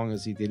it as long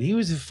as he did. He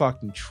was a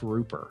fucking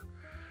trooper.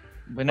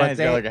 But now he's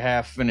got like a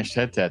half-finished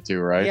head tattoo,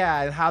 right?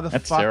 Yeah, and how the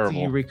fuck do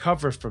you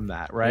recover from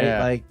that, right?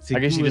 Yeah. Like, I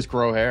guess you just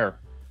grow hair.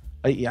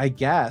 I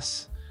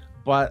guess.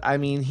 But, I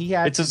mean, he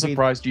had It's a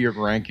surprise to your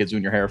grandkids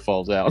when your hair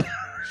falls out.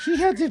 He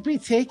had to be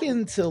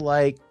taken to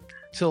a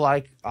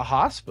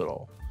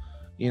hospital.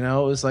 You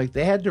know, it was like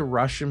they had to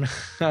rush him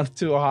out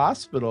to a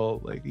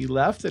hospital. Like, he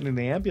left in an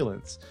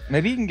ambulance.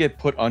 Maybe you can get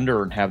put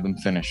under and have them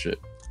finish it.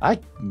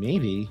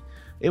 Maybe.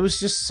 It was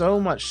just so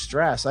much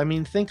stress. I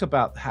mean, think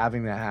about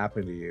having that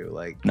happen to you.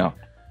 Like, no,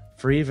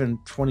 for even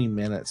 20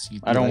 minutes.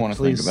 I don't want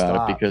to think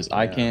about it because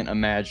I can't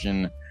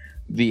imagine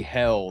the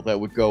hell that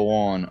would go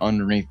on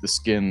underneath the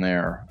skin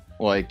there.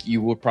 Like,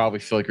 you would probably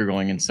feel like you're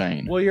going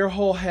insane. Well, your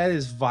whole head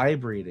is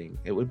vibrating.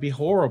 It would be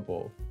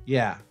horrible.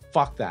 Yeah,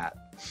 fuck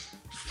that.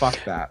 Fuck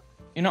that.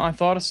 You know, I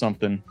thought of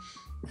something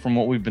from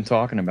what we've been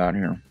talking about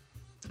here.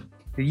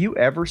 Have you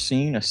ever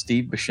seen a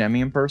Steve Buscemi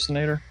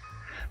impersonator?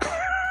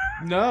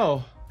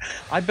 No.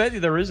 I bet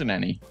you there isn't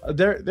any.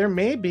 There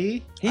may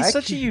be. He's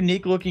such a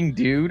unique looking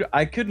dude.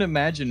 I couldn't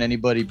imagine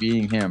anybody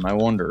being him. I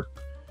wonder.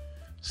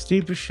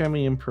 Steve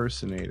Buscemi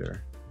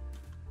impersonator.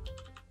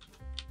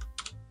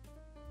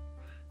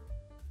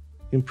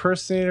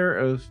 Impersonator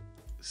of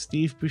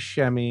Steve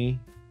Buscemi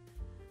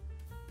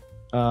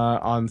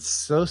on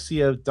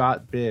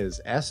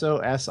sosia.biz.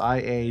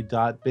 sosia.biz.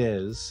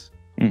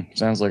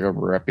 Sounds like a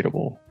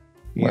reputable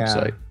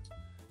website.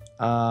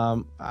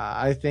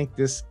 I think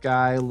this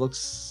guy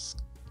looks...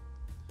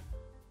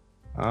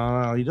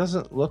 he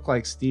doesn't look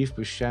like Steve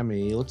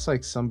Buscemi. He looks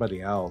like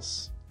somebody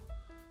else.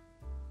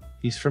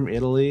 He's from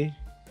Italy.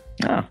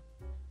 Oh.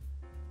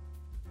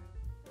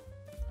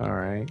 All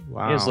right.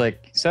 Wow. He's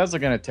like, sounds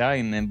like an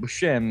Italian name,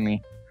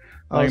 Buscemi.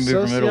 I can be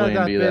from Italy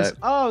and be that.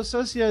 Oh,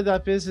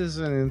 socio.biz is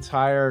an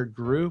entire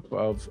group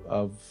of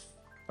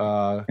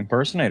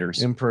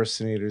impersonators.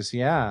 Impersonators,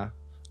 yeah.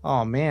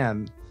 Oh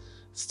man.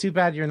 It's too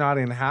bad you're not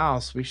in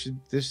house. We should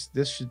this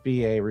should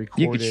be a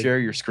recorded. You could share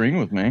your screen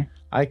with me.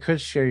 I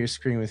could share your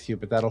screen with you,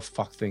 but that'll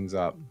fuck things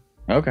up.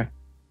 Okay.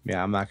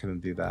 Yeah, I'm not gonna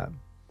do that.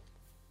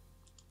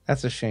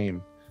 That's a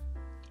shame.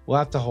 We'll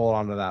have to hold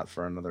on to that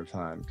for another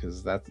time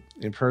because that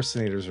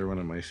impersonators are one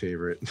of my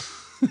favorite.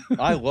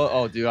 I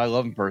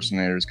love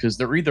impersonators because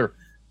they're either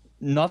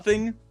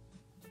nothing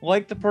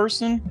like the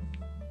person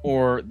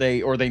or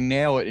they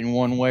nail it in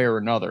one way or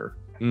another.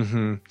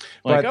 Mm-hmm.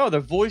 Like, the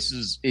voice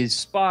is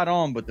spot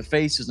on, but the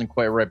face isn't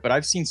quite right. But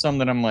I've seen some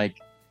that I'm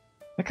like,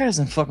 that guy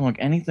doesn't fucking look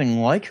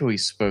anything like who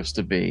he's supposed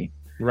to be.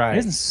 Right. He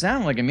doesn't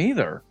sound like him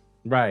either.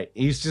 Right.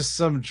 He's just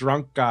some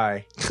drunk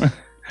guy.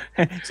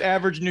 It's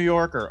average New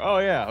Yorker. Oh,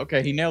 yeah.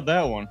 Okay. He nailed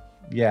that one.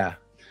 Yeah.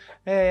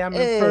 Hey, I'm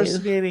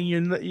impersonating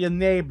your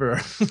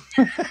neighbor.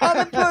 I'm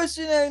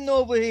impersonating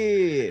over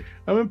here.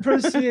 I'm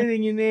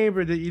impersonating your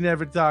neighbor that you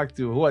never talked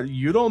to. What?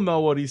 You don't know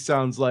what he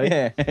sounds like.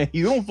 Yeah,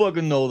 you don't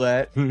fucking know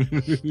that.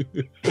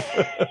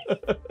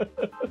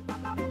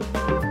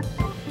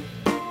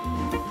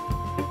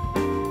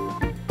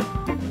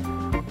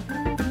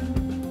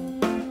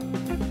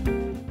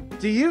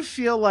 Do you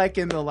feel like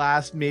in the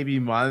last maybe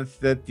month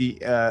that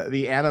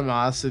the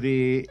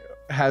animosity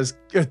has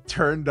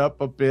turned up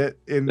a bit?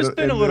 There's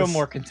been a little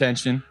more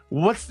contention.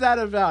 What's that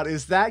about?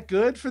 Is that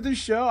good for the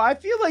show? I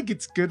feel like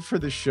it's good for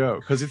the show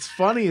because it's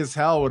funny as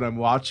hell when I'm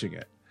watching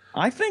it.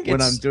 I think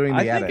I'm doing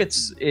the edit.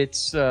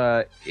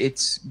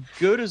 It's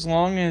good as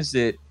long as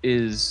it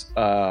is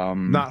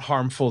not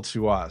harmful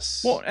to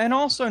us. Well, and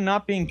also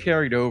not being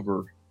carried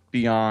over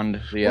beyond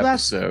the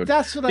episode.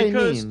 That's what I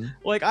mean.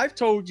 Like I've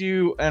told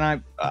you,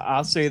 and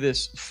I'll say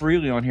this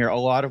freely on here. A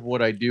lot of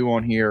what I do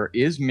on here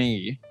is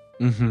me.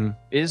 Mm-hmm.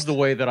 Is the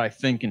way that I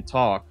think and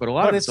talk, but a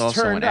lot of it's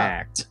also an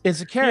act.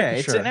 It's a caricature. Yeah,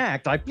 it's an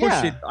act. I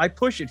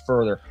push it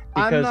further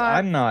because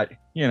I'm not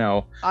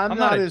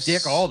a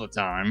dick all the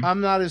time. I'm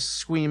not as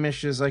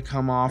squeamish as I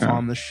come off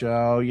on the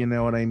show. You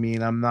know what I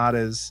mean? I'm not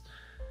as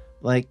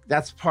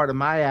that's part of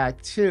my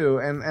act too.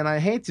 And I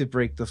hate to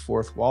break the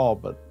fourth wall,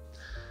 but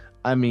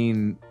I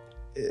mean,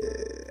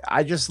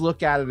 I just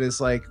look at it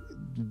as like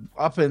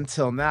up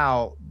until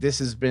now, this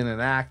has been an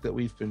act that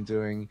we've been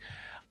doing.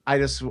 I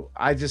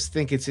just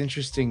think it's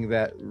interesting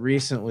that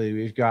recently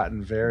we've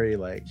gotten very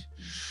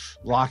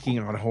locking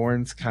on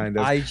horns kind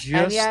of. I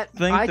just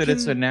think that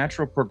it's a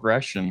natural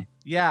progression.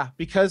 Yeah,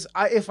 because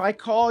if I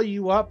call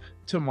you up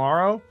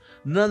tomorrow,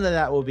 none of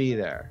that will be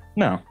there.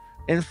 No.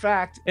 In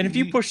fact, and if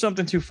you push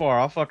something too far,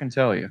 I'll fucking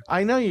tell you.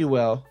 I know you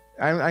will.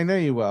 I know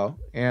you will.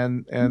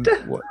 And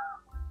what?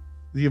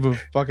 You have a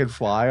fucking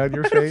fly on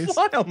your face? A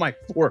fly on my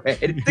forehead.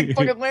 It thing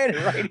fucking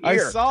landed right here. I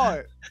saw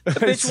it. The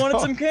bitch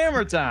wanted some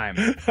camera time.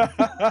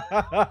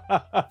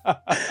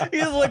 He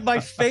was like,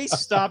 my face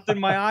stopped and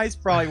my eyes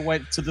probably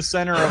went to the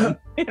center of,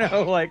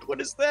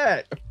 what is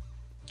that?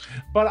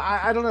 But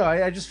I don't know.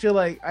 I just feel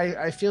like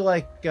I feel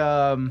like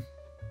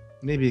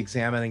maybe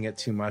examining it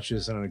too much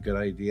isn't a good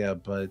idea.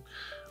 But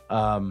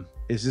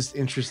is just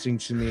interesting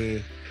to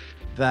me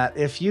that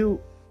if you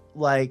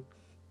like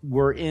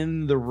were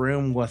in the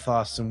room with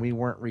us and we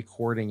weren't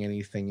recording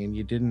anything and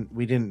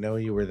we didn't know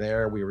you were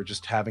there, we were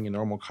just having a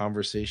normal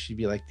conversation, you'd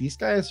be like, these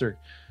guys are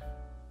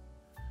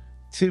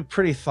two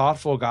pretty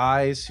thoughtful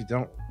guys who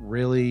don't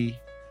really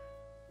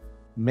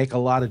make a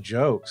lot of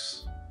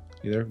jokes.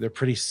 They're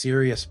pretty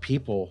serious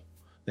people.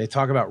 They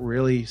talk about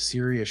really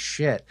serious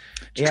shit.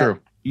 It's true.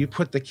 You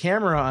put the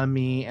camera on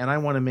me and I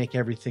want to make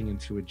everything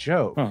into a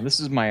joke. Oh, this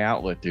is my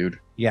outlet, dude.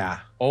 Yeah.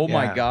 Oh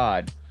my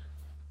God.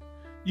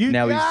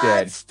 Now he's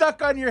dead. It's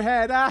stuck on your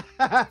head.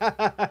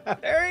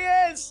 There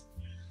he is.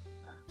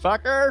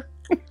 Fucker.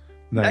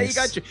 Nice.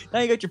 Now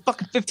you got your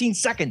fucking 15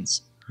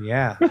 seconds.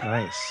 Yeah,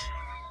 nice.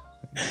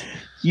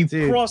 You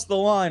crossed the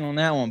line on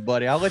that one,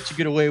 buddy. I'll let you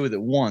get away with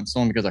it once,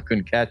 only because I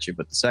couldn't catch you.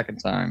 But the second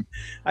time,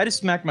 I just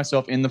smacked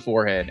myself in the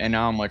forehead, and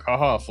now I'm like,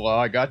 haha, Flaw,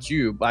 I got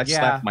you. I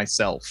slapped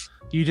myself.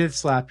 You did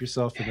slap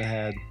yourself in the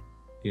head.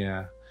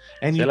 Yeah.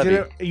 And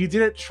you did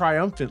it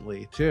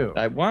triumphantly, too.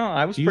 I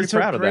was pretty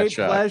proud of that shot. You took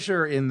great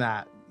pleasure in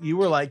that. You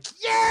were like,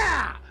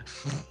 yeah!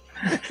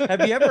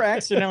 Have you ever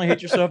accidentally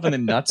hit yourself in the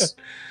nuts?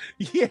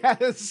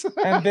 Yes.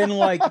 And been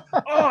like,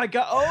 oh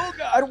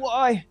God,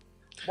 why?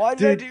 Why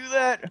did I do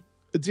that?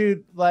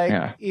 Dude,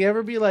 like, you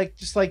ever be like,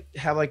 just like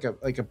have like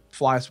a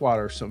fly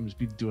swatter or something, just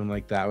be doing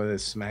like that with it,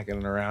 smacking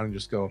it around and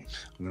just go,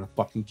 I'm gonna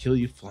fucking kill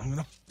you, I'm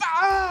gonna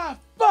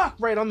fuck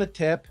right on the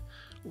tip,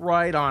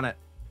 right on it,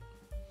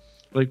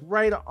 like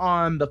right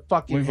on the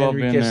fucking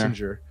Henry Kissinger,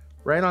 there.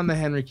 Right on the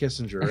Henry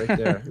Kissinger, right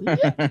there.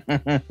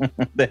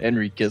 The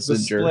Henry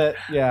Kissinger,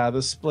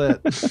 the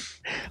split, the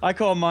split. I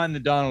call mine the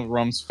Donald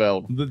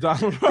Rumsfeld. The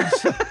Donald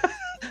Rumsfeld.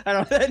 I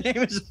don't know. That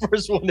name is the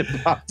first one that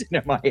popped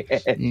into my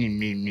head.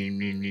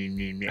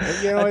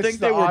 I think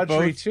they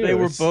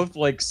were both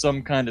like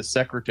some kind of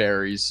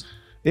secretaries.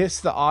 It's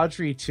the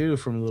Audrey too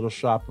from Little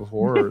Shop of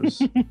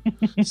Horrors.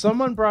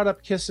 Someone brought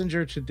up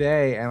Kissinger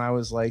today, and I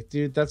was like,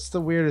 dude, that's the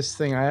weirdest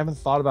thing. I haven't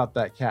thought about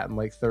that cat in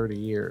like 30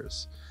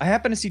 years. I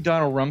happened to see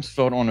Donald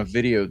Rumsfeld on a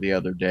video the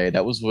other day.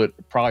 That was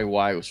probably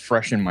why it was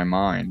fresh in my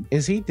mind.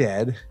 Is he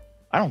dead?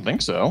 I don't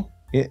think so.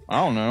 I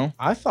don't know.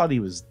 I thought he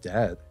was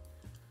dead.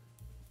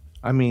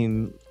 I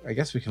mean, I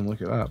guess we can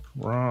look it up.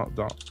 Donald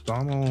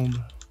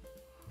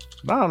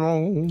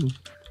Rumsfeld.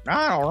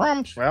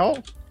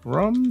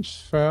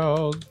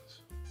 Rumsfeld.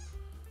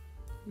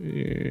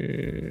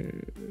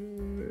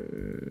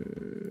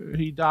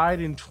 He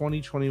died in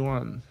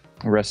 2021.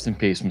 Rest in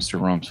peace, Mr.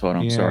 Rumsfeld.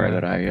 I'm sorry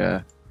that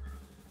I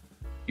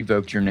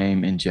evoked your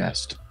name in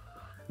jest.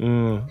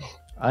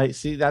 I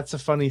see. That's a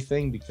funny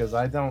thing because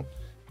I don't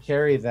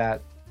carry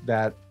that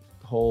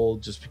whole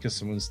just because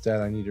someone's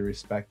dead I need to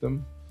respect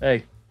them.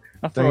 Hey.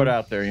 I'll throw it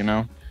out there, you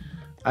know.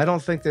 I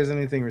don't think there's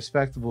anything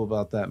respectable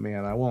about that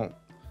man. I won't.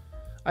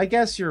 I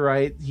guess you're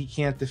right. He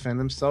can't defend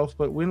himself,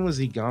 but when was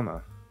he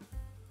gonna?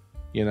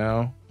 You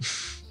know?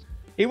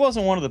 He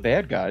wasn't one of the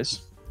bad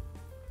guys.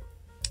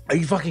 Are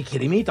you fucking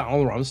kidding me?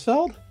 Donald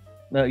Rumsfeld?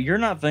 No, you're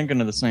not thinking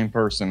of the same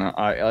person.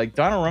 I like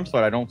Donald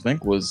Rumsfeld. I don't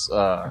think was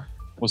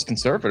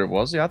conservative,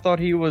 was he? I thought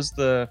he was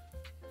the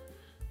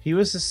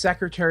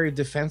Secretary of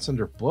Defense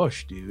under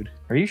Bush, dude.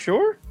 Are you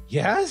sure?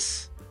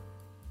 Yes.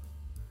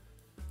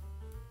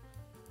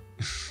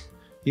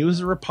 He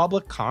was a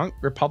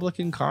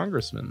Republican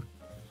congressman.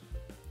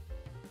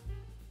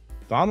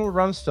 Donald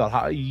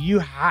Rumsfeld. You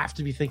have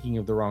to be thinking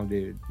of the wrong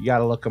dude. You got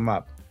to look him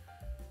up.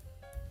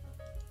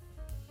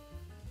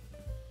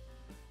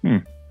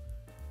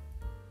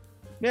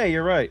 Yeah,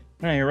 you're right.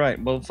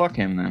 Well, fuck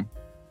him then.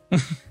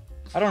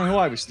 I don't know who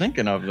I was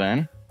thinking of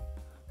then.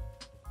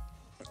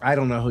 I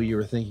don't know who you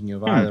were thinking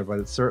of either, but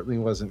it certainly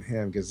wasn't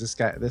him because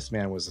this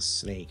man was a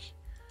snake.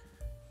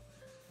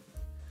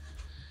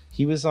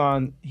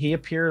 He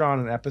appeared on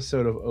an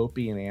episode of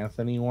Opie and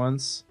Anthony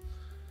once,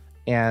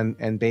 and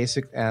I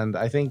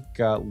think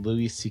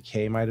Louis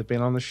C.K. might have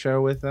been on the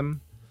show with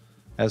him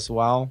as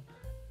well.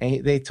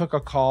 And they took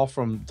a call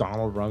from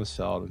Donald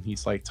Rumsfeld, and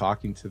he's like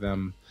talking to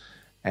them,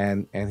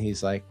 and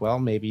he's like, well,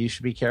 maybe you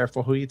should be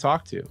careful who you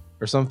talk to,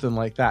 or something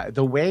like that.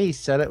 The way he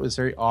said it was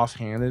very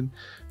offhanded,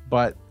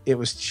 but it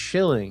was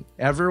chilling.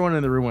 Everyone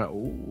in the room went,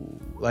 ooh,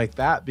 like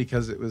that,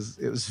 because it was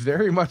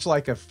very much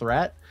like a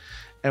threat.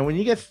 And when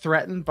you get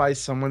threatened by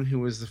someone who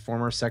was the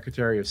former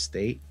Secretary of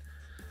State,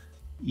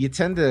 you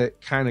tend to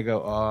kind of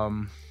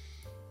go,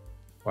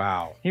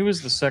 wow. He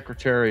was the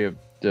Secretary of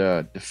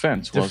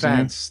Defense,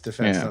 wasn't he?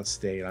 Defense, not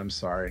State. I'm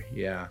sorry.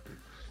 Yeah.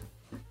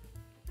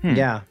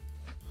 Yeah.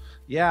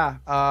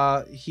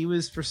 He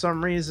was, for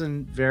some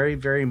reason, very,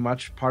 very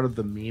much part of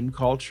the meme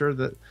culture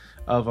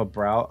of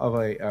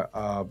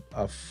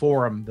a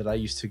forum that I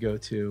used to go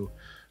to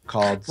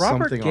called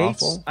Robert Something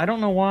Gates. Awful. I don't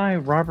know why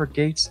Robert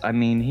Gates. I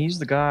mean, he's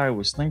the guy I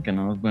was thinking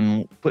of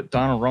when put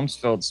Donald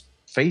Rumsfeld's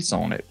face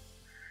on it.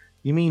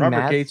 You mean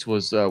Robert Gates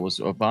was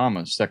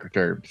Obama's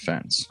Secretary of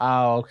Defense.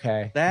 Oh,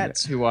 okay.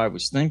 That's who I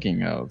was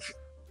thinking of.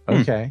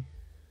 Okay.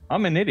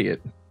 I'm an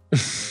idiot.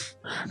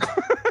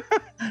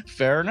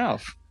 Fair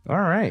enough. All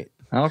right.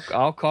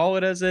 I'll call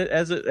it as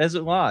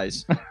it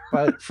lies.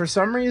 But for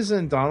some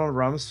reason, Donald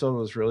Rumsfeld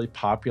was really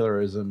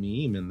popular as a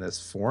meme in this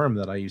forum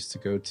that I used to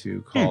go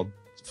to called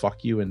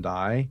 "Fuck You and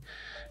Die,"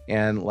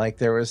 and like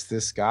there was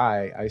this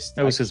guy.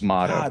 That was his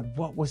motto. God,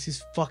 what was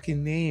his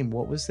fucking name?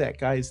 What was that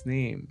guy's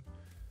name?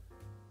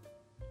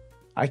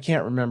 I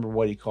can't remember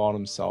what he called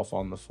himself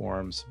on the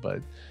forums,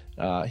 but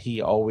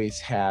he always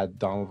had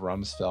Donald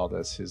Rumsfeld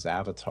as his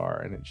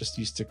avatar, and it just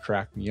used to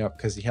crack me up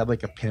because he had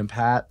like a pimp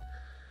hat.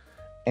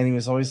 And he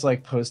was always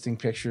like posting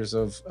pictures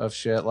of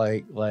shit.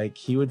 Like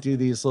he would do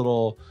these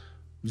little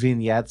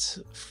vignettes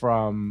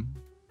from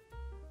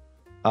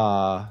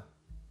like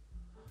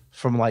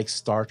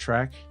Star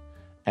Trek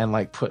and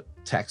like put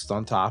text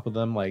on top of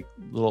them, like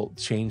little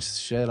change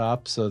shit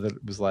up so that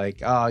it was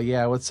like, oh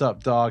yeah, what's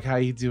up, dog? How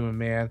you doing,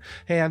 man?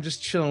 Hey, I'm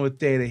just chilling with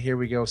Data. Here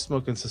we go,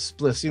 smoking some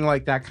spliffs. You know,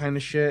 like that kind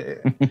of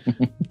shit.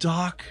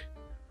 Doc,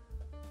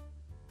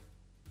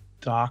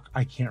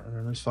 I can't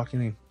remember his fucking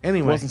name.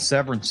 Anyway, it wasn't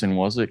Severinsen,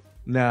 was it?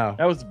 No,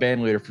 that was the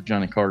band leader for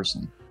Johnny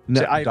Carson. No,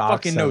 see, I Doc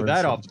fucking know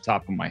that Severinsen. off the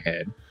top of my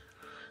head.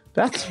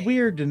 That's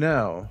weird to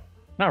know.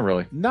 Not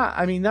really.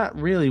 Not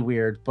really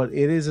weird, but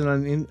it is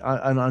an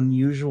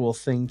unusual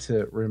thing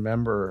to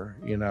remember,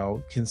 you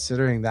know,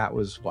 considering that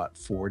was what,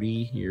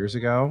 40 years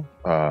ago?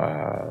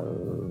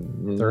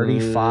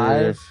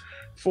 35?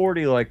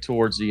 40, like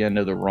towards the end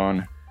of the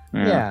run.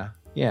 Yeah.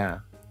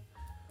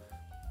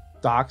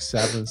 Doc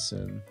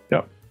Severinsen.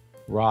 Yep.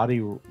 Rod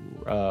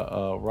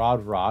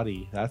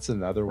Roddy. That's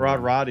another one. Rod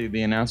Roddy,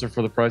 the announcer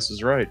for The Price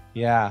is Right.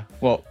 Yeah.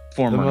 Well,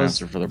 former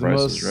announcer for The Price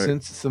is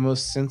Right. The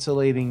most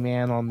scintillating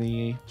man on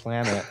the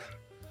planet.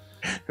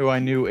 Who I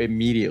knew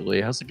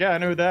immediately. I was like, yeah, I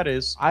know who that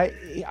is.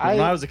 When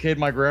I was a kid,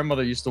 my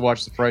grandmother used to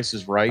watch The Price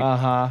is Right.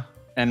 Uh-huh.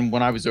 And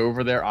when I was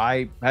over there,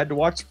 I had to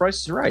watch The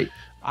Price is Right.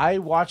 I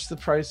watched The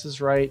Price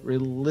is Right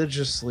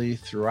religiously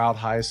throughout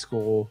high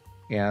school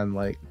and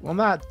like, well,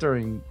 not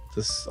during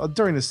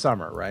the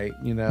summer, right?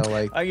 You know,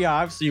 like yeah,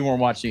 obviously you weren't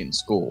watching it in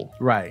school,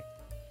 right?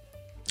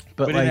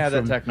 But we didn't have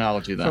that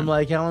technology then. From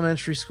like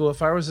elementary school,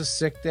 if I was a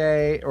sick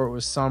day or it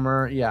was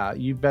summer, yeah,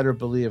 you better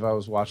believe I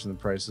was watching The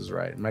Price is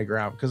Right. My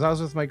grandma, because I was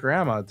with my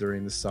grandma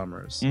during the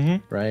summers,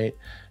 right?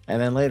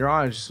 And then later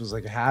on, it just was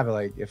like a habit.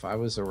 Like if I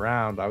was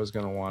around, I was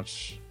gonna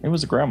watch. It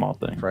was a grandma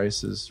thing.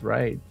 Price is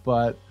Right,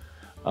 but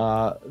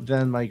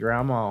then my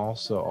grandma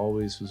also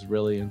always was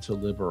really into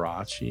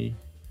Liberace.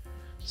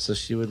 So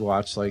she would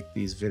watch like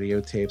these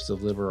videotapes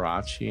of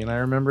Liberace. And I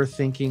remember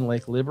thinking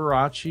like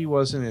Liberace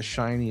wasn't as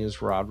shiny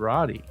as Rod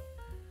Roddy.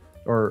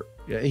 Or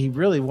he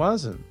really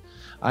wasn't.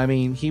 I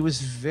mean, he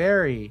was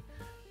very,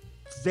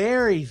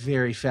 very,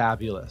 very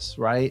fabulous,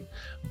 right?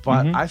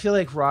 But I feel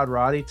like Rod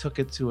Roddy took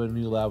it to a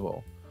new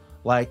level.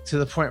 Like to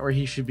the point where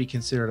he should be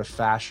considered a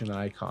fashion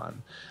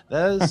icon.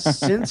 Those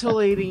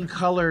scintillating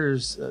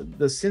colors,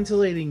 the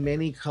scintillating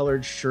many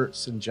colored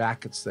shirts and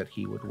jackets that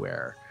he would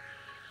wear.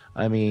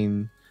 I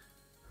mean,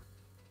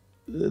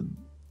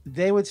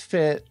 they would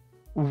fit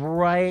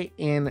right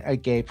in a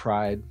gay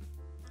pride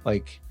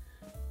like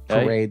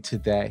parade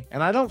today,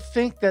 and I don't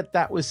think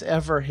that was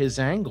ever his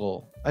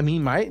angle. I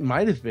mean,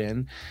 might have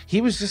been.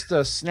 He was just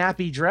a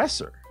snappy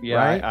dresser. Yeah,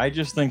 right? I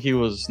just think he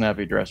was a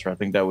snappy dresser. I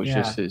think that was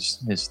just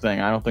his thing.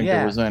 I don't think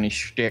there was any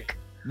shtick.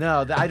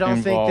 No, I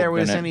don't think there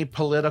was any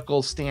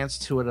political stance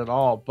to it at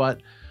all.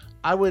 But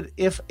I would,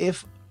 if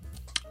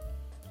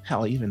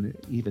hell, even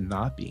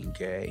not being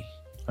gay,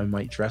 I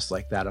might dress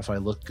like that if I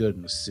looked good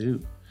in a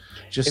suit.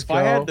 Just if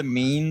I had the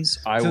means,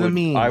 I would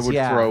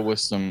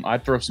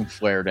I'd throw some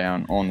flair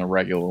down on the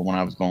regular when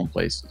I was going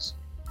places.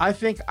 I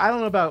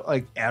don't know about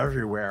like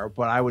everywhere,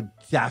 but I would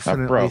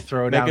definitely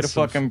throw down.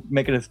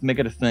 Make it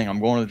a thing. I'm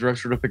going to the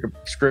drugstore to pick a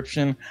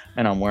prescription,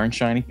 and I'm wearing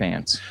shiny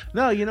pants.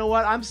 No, you know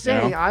what I'm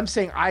saying? You know? I'm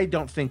saying I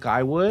don't think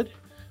I would,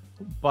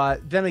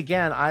 but then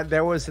again,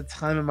 there was a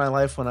time in my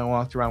life when I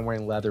walked around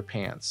wearing leather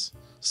pants.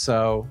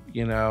 So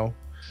you know,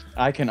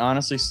 I can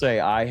honestly say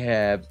I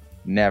have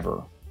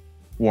never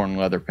worn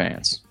leather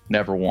pants.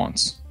 Never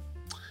once.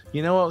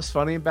 You know what was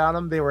funny about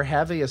them? They were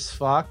heavy as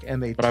fuck,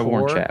 and I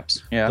wore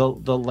chaps. Yeah.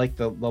 The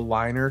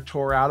liner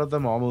tore out of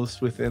them almost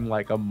within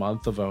like a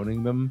month of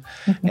owning them,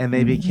 and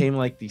they became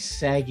like the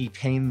saggy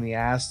pain in the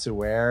ass to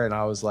wear. And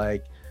I was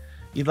like,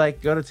 you'd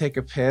like go to take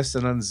a piss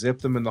and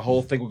unzip them, and the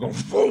whole thing would go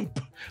boom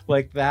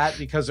like that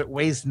because it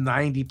weighs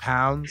 90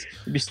 pounds.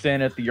 You'd be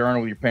standing at the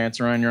urinal with your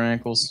pants around your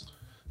ankles.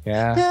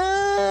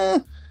 Yeah.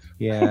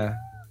 Yeah.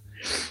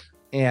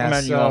 Yeah, I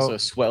imagine you also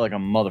sweat like a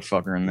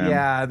motherfucker in them.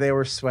 Yeah, they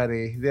were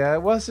sweaty. Yeah,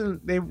 it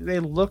wasn't. They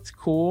looked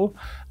cool.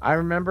 I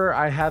remember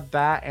I had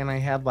that, and I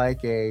had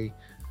like a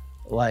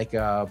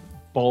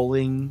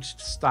bowling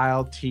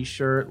style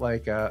T-shirt,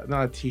 like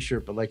not a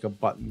T-shirt, but like a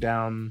button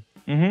down.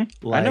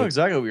 I know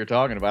exactly what you're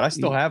talking about. I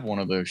still have one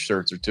of those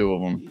shirts or two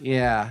of them.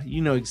 Yeah,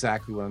 you know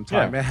exactly what I'm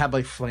talking about. It had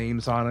like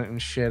flames on it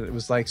and shit. It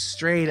was like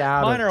straight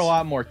out. Mine are a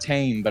lot more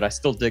tame, but I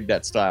still dig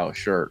that style of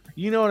shirt.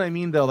 You know what I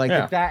mean, though? Like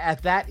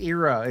at that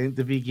era, in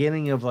the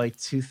beginning of like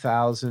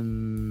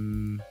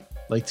 2000,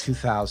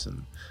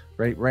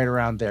 right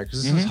around there,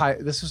 because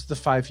this was the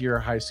 5-year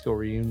high school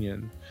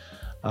reunion.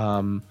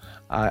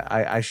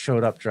 I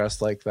showed up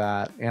dressed like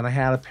that, and I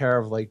had a pair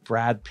of like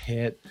Brad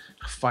Pitt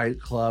Fight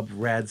Club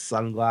red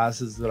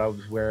sunglasses that I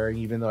was wearing,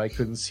 even though I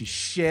couldn't see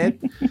shit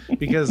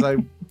because I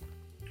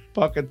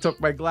fucking took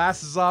my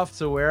glasses off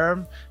to wear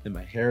them, and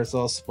my hair is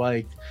all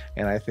spiked,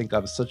 and I think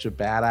I'm such a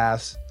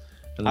badass.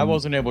 And I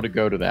wasn't able to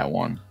go to that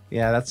one.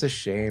 Yeah, that's a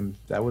shame.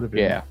 That would have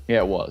been.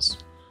 Yeah, it was.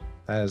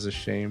 That is a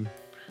shame,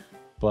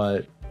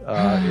 but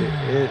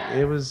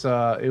it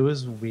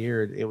was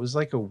weird. It was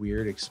like a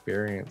weird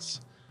experience.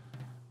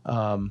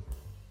 And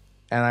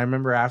I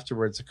remember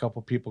afterwards a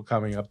couple people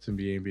coming up to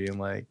me and being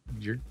like,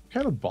 "You're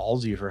kind of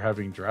ballsy for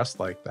having dressed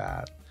like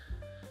that."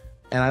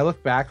 And I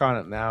look back on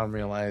it now and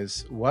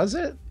realize, was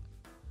it?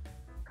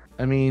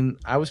 I mean,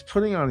 I was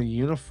putting on a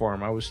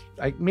uniform.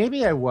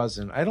 Maybe I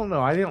wasn't. I don't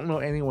know. I didn't know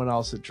anyone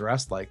else that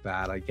dressed like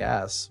that, I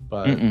guess.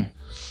 But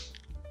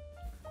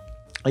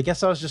I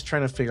guess I was just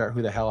trying to figure out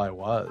who the hell I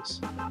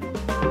was.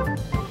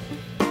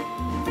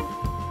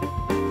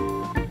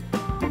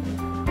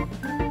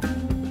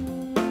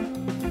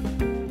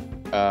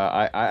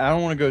 I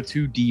don't want to go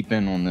too deep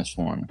in on this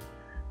one,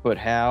 but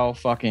how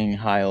fucking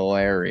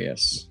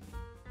hilarious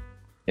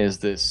is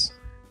this?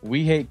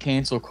 We hate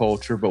cancel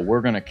culture, but we're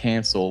gonna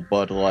cancel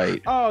Bud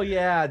Light. Oh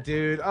yeah,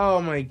 dude.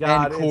 Oh my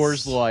god. And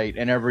Coors Light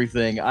and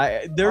everything.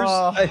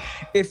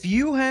 If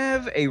you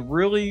have a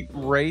really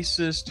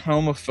racist,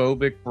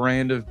 homophobic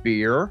brand of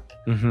beer,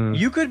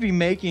 you could be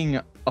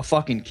making a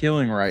fucking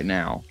killing right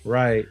now.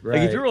 Right.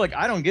 Like if you were like,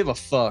 I don't give a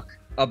fuck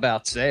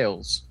about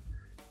sales.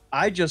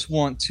 I just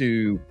want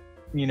to,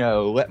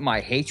 let my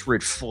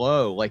hatred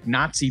flow like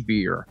Nazi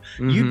beer.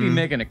 You'd be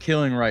making a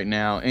killing right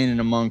now in and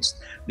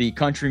amongst the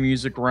country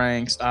music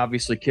ranks,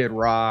 obviously Kid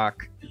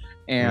Rock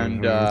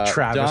and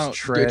Travis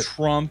Tritt.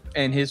 Trump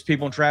and his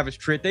people, and Travis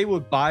Tritt. They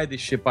would buy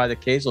this shit by the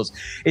caseloads.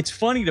 It's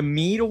funny to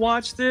me to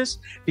watch this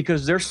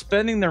because they're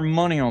spending their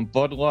money on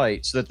Bud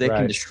Light so that they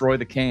can destroy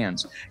the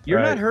cans.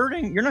 You're not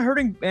hurting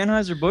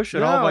Anheuser-Busch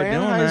at all by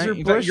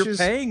doing that. You're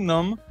paying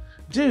them.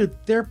 Dude,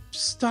 their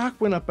stock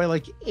went up by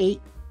like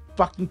 8%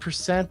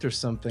 or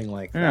something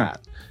like that.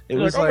 It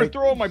was I'm gonna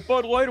throw all my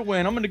Bud Light away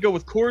and I'm gonna go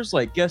with Coors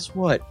Light. Guess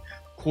what?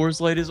 Coors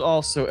Light is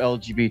also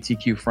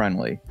LGBTQ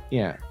friendly.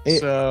 Yeah.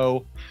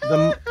 So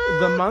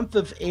the month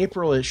of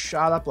April, it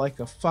shot up like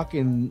a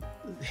fucking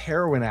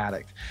heroin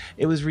addict.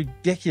 It was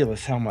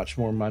ridiculous how much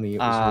more money it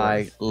was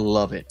worth. I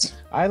love it.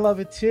 I love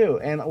it too.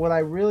 And what I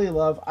really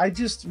love, I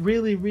just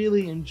really,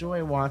 really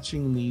enjoy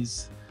watching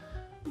these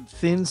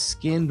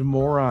thin-skinned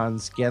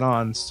morons get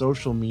on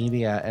social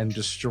media and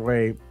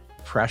destroy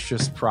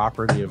precious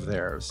property of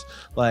theirs.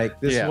 Like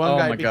this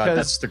one guy,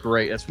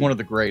 that's one of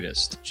the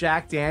greatest.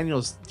 Jack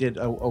Daniels did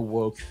a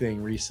woke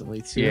thing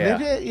recently too. Yeah.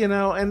 They did,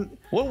 and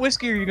what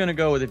whiskey are you gonna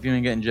go with if you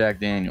ain't getting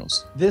Jack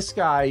Daniels? This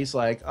guy, he's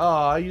like,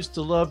 oh, I used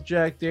to love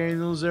Jack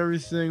Daniels,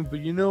 everything, but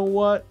you know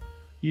what?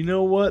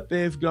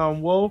 They've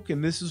gone woke,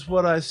 and this is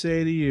what I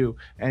say to you.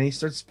 And he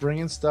starts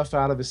bringing stuff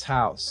out of his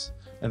house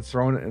and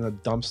throwing it in a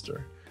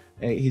dumpster.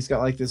 And he's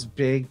got like this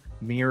big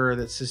mirror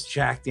that says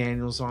Jack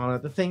Daniels on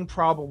it. The thing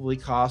probably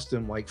cost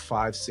him like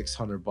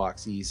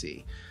 $500-600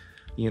 easy.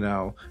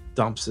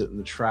 Dumps it in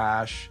the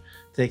trash.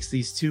 Takes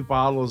these 2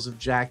 bottles of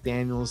Jack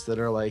Daniels that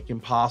are like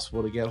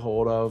impossible to get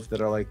hold of, that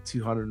are like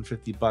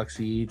 $250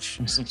 each.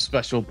 Some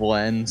special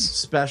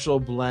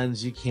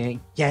blends you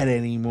can't get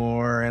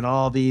anymore, and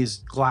all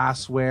these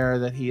glassware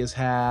that he has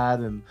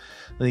had, and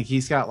like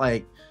he's got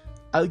like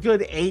a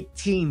good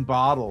 18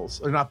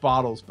 bottles, or not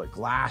bottles, but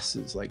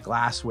glasses, like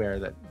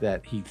glassware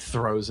that he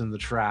throws in the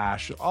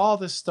trash. All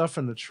this stuff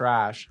in the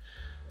trash.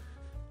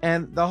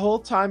 And the whole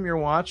time you're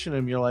watching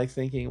him, you're like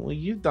thinking, well,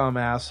 you dumb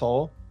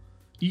asshole.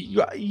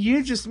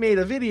 You just made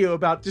a video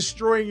about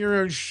destroying your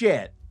own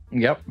shit.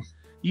 Yep.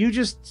 You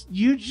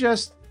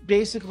just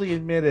basically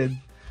admitted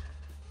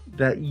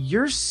that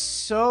you're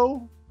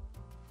so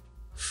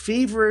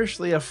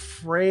feverishly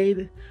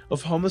afraid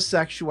of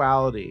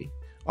homosexuality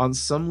on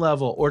some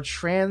level, or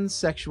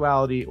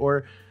transsexuality,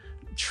 or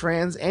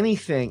trans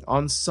anything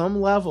on some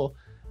level,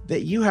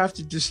 that you have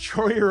to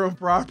destroy your own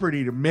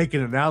property to make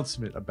an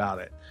announcement about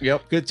it.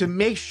 Yep. To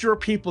make sure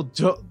people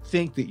don't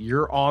think that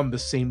you're on the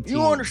same team.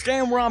 You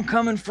understand where I'm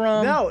coming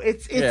from? No,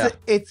 it's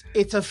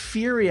a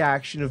fear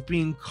reaction of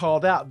being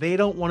called out. They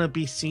don't want to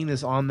be seen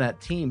as on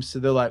that team, so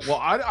they're like, well,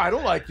 I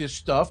don't like this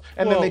stuff,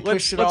 and then they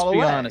push it all away.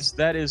 Let's be honest.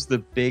 That is the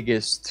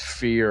biggest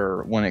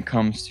fear when it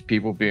comes to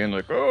people being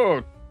like,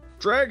 oh,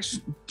 drag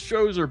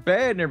shows are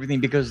bad and everything,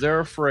 because they're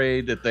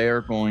afraid that they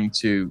are going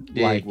to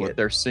dig what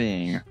they're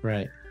seeing.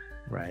 Right.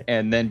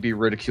 And then be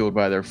ridiculed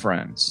by their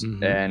friends.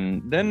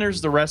 And then there's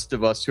the rest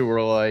of us who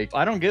are like,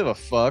 I don't give a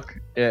fuck.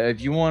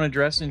 If you want to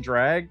dress in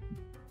drag,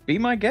 be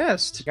my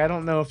guest. I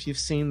don't know if you've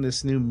seen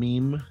this new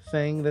meme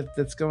thing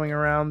that's going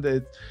around,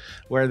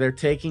 where they're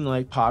taking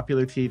like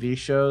popular TV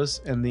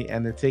shows and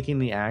they're taking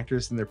the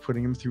actors and they're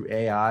putting them through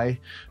AI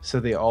so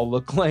they all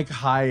look like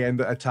high-end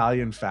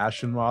Italian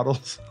fashion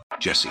models.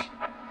 Jesse,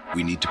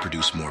 we need to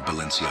produce more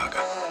Balenciaga.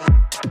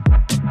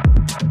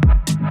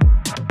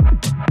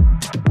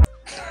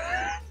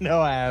 No,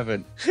 I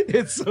haven't.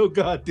 It's so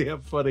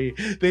goddamn funny.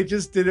 They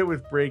just did it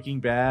with Breaking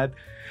Bad,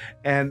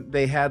 and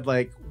they had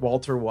like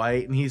Walter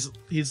White, and he's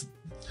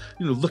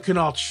looking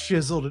all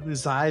chiseled, and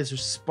his eyes are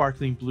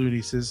sparkling blue, and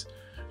he says,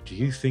 "Do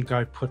you think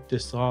I put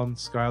this on,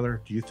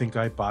 Skylar? Do you think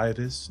I buy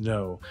this?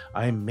 No,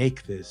 I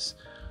make this.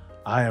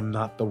 I am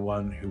not the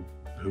one who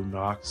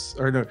knocks."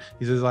 Or no,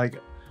 he says like,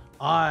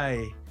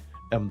 "I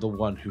am the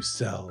one who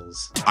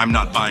sells." I'm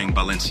not buying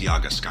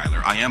Balenciaga,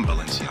 Skylar. I am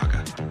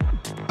Balenciaga.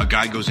 A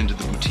guy goes into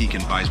the boutique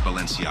and buys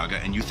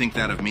Balenciaga, and you think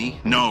that of me?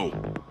 No,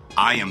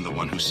 I am the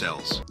one who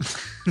sells.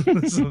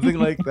 Something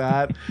like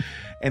that.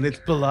 And it's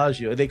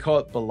Bellagio. They call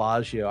it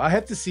Bellagio. I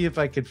have to see if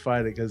I can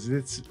find it because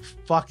it's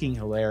fucking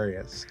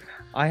hilarious.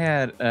 I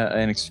had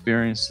an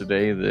experience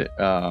today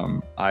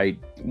that I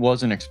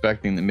wasn't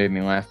expecting that made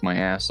me laugh my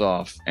ass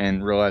off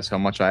and realized how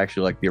much I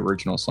actually like the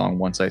original song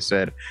once I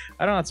said,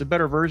 I don't know, it's a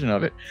better version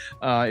of it.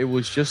 It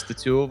was just the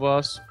two of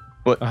us,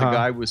 but the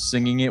guy was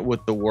singing it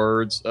with the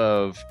words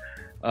of,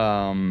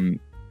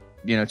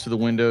 to the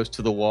windows,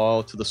 to the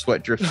wall, to the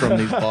sweat drips from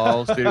these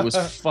balls. Dude, it was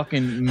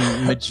fucking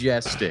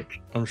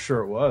majestic. I'm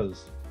sure it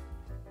was.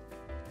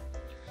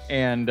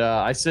 And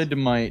I said to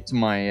my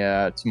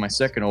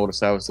second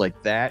oldest, I was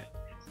like, that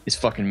is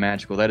fucking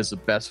magical. That is the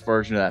best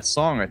version of that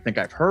song I think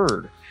I've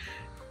heard.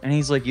 And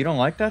he's like, you don't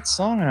like that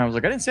song? And I was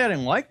like, I didn't say I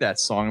didn't like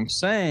that song. I'm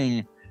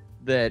saying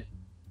that,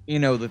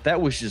 that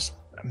was just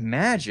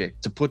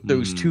magic to put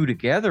those two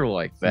together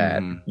like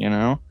that,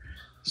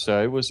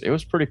 So it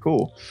was pretty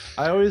cool.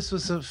 I always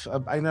was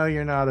I know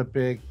you're not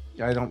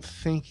I don't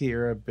think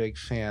you're a big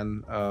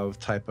fan of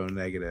Typo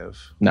Negative.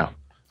 No.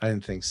 I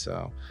didn't think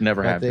so.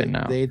 Never have been.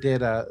 No. They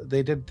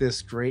did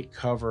this great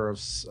cover of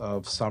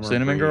Summer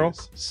Cinnamon Breeze. Girl?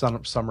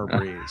 Summer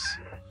Breeze.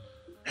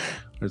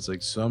 It's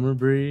like, summer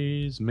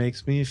breeze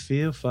makes me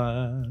feel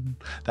fine.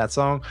 That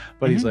song.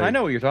 But he's like, I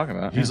know what you're talking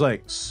about. He's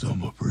like,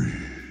 summer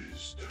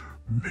breeze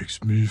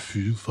makes me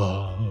feel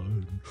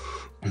fine,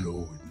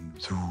 blowing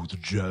through the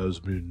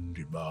jasmine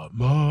in my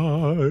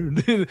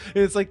mind.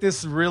 It's like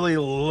this really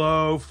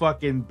low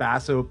fucking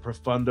basso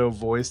profundo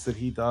voice that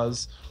he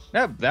does.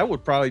 That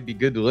would probably be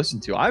good to listen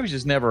to. I was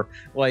just never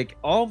like,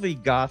 all the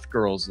goth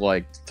girls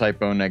liked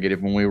Typo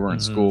Negative when we were in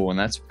school, and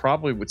that's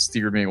probably what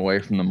steered me away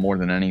from them more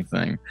than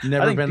anything.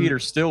 I think Peter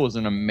Still was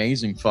an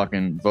amazing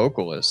fucking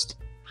vocalist.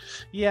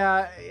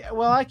 Yeah,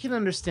 well, I can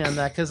understand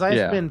that because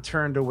I've been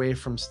turned away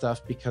from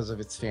stuff because of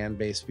its fan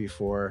base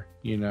before,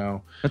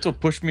 That's what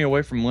pushed me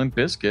away from Limp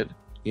Bizkit.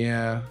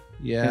 Yeah.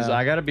 Because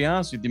I got to be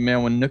honest with you,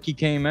 man, when Nookie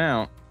came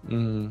out,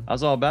 I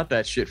was all about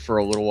that shit for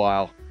a little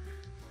while.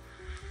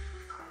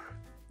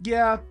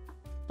 Yeah,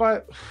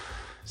 but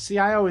see,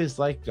 I always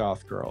liked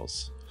goth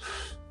girls.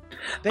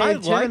 I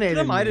liked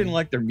them. I didn't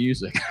like their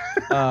music.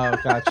 Oh,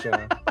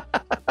 gotcha.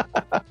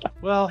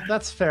 Well,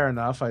 that's fair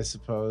enough, I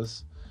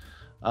suppose.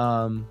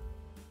 I've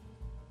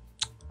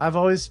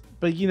always,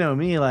 but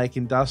me, like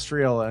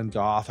industrial and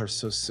goth are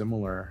so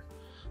similar.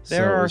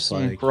 There are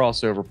some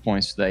crossover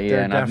points today,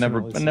 yeah, and I've never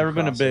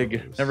been a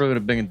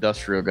big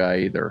industrial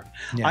guy either.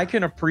 Yeah. I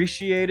can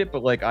appreciate it,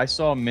 but like I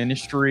saw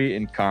Ministry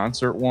in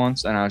concert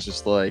once, and I was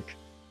just like,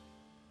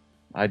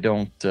 I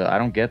don't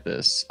get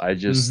this. I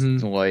just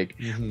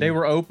they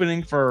were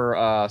opening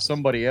for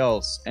somebody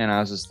else, and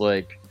I was just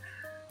like,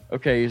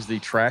 okay, is the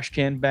trash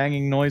can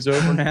banging noise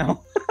over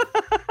now?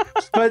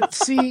 But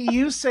see,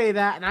 you say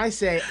that, and I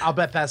say, I'll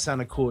bet that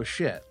sounded cool as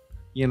shit.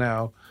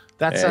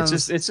 That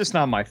sounds. It's just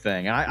not my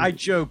thing. I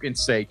joke and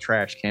say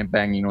trash can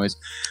banging noise.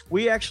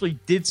 We actually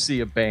did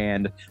see a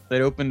band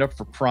that opened up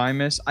for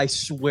Primus. I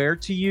swear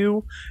to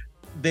you,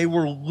 they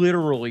were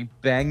literally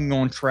banging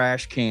on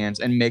trash cans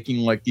and making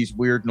like these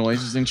weird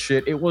noises and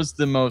shit. It was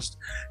the most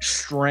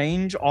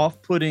strange,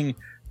 off-putting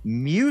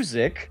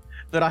music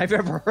that I've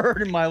ever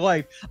heard in my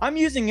life. I'm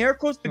using air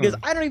quotes because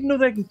I don't even know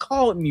that I can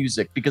call it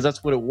music because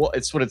that's what it was.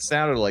 It's what it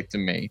sounded like to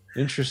me.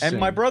 Interesting. And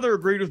my brother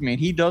agreed with me, and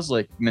he does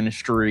like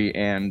Ministry,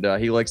 and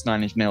he likes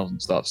Nine Inch Nails and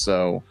stuff.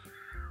 So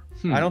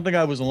I don't think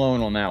I was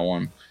alone on that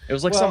one. It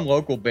was like some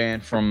local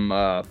band from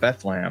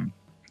Bethlehem.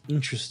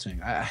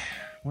 Interesting. I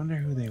wonder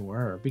who they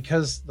were,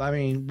 because I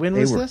mean, when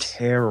was this?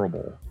 They were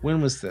terrible.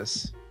 When was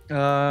this?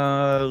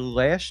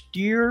 Last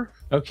year.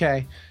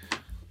 Okay.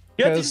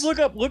 Yeah, just look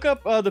up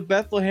the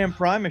Bethlehem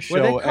Primus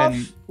show.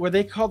 Were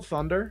they called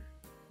Thunder?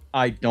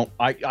 I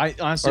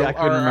honestly I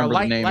couldn't remember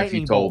the name if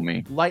you told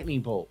me.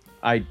 Lightning Bolt.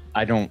 I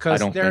don't think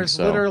so. Because there's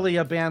literally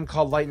a band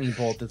called Lightning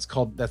Bolt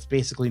that's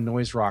basically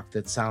noise rock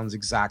that sounds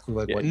exactly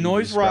like what you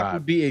noise rock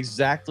would be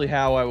exactly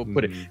how I would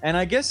put it. And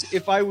I guess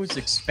if I was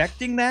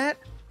expecting that,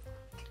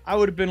 I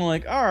would have been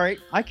like, all right,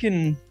 I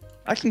can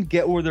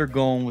get where they're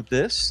going with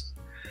this.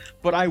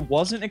 But I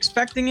wasn't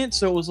expecting it,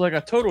 so it was like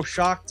a total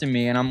shock to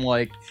me, and I'm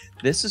like,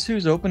 this is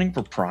who's opening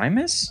for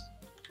Primus?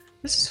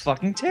 This is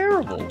fucking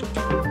terrible.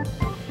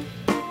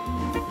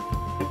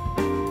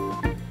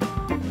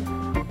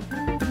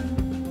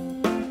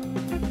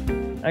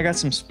 I got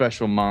some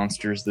special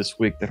monsters this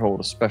week that hold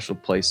a special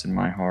place in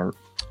my heart.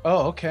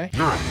 Oh, okay.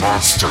 You're a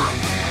monster.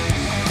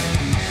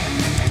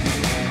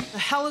 The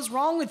hell is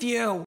wrong with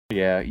you?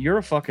 Yeah, you're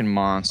a fucking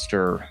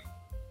monster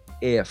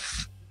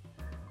if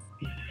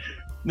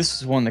This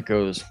is one that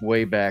goes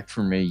way back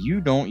for me.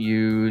 You don't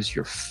use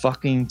your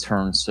fucking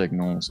turn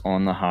signals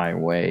on the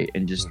highway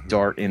and just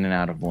dart in and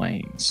out of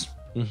lanes.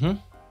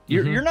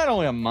 You're not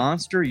only a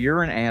monster,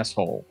 you're an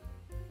asshole.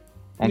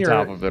 On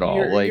top of it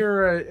all,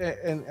 you're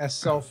a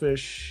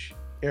selfish,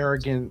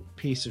 arrogant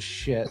piece of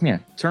shit. Yeah,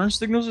 turn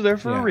signals are there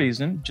for a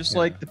reason. Just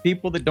like the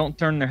people that don't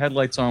turn their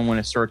headlights on when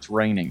it starts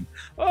raining.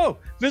 Oh,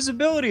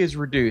 visibility is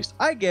reduced.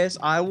 I guess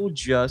I will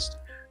just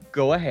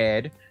go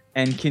ahead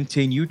and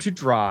continue to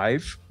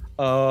drive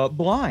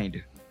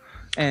blind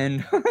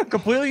and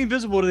completely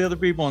invisible to the other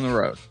people on the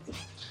road.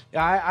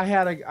 Yeah, I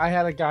had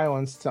a guy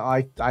once.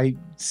 I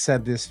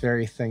said this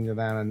very thing to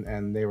them,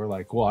 and they were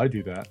like, "Well, I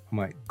do that." I'm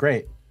like,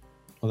 "Great.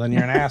 Well, then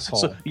you're an asshole."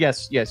 So,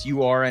 yes,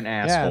 you are an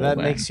asshole. Yeah, that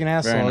then. makes you an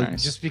asshole.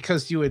 Nice. Just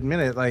because you admit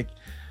it. Like,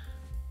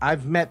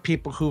 I've met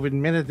people who've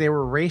admitted they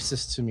were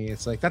racist to me.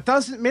 It's like, that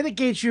doesn't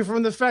mitigate you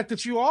from the fact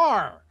that you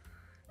are.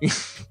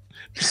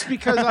 Just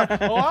because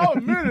I'll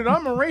admit it,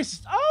 I'm a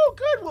racist. Oh,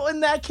 good. Well,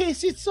 in that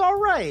case, it's all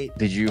right.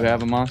 Did you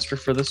have a monster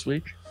for this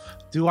week?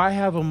 Do I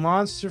have a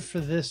monster for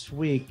this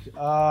week? It's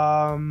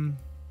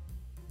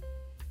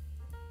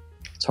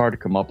hard to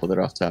come up with it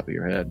off the top of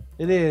your head.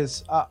 It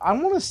is. I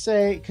want to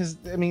say, because,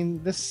 I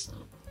mean, this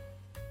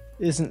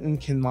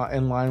isn't in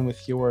line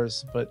with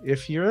yours, but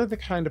if you're the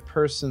kind of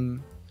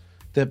person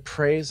that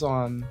preys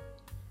on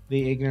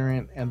the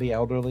ignorant and the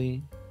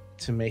elderly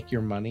to make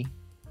your money,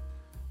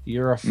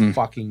 you're a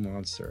fucking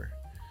monster.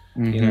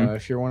 You know,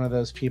 if you're one of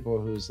those people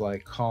who's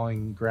like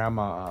calling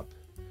grandma up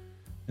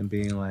and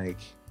being like,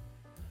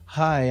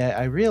 "Hi,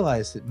 I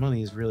realize that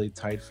money is really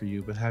tight for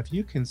you, but have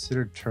you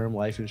considered term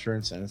life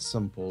insurance?" And it's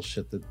some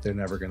bullshit that they're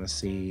never going to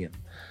see. And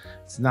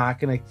it's not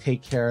going to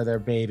take care of their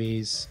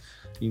babies.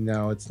 You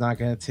know, it's not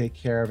going to take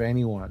care of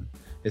anyone.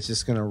 It's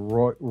just going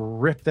to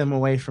rip them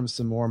away from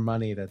some more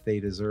money that they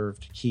deserve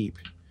to keep.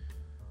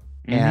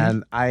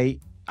 And I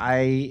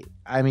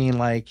mean,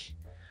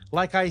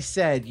 like I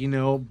said, you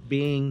know,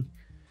 being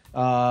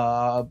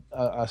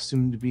a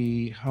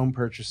soon-to-be home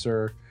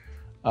purchaser,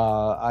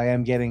 I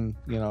am getting,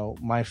 you know,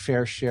 my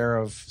fair share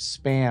of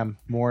spam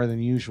more than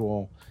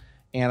usual.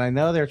 And I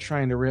know they're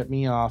trying to rip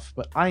me off,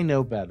 but I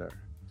know better.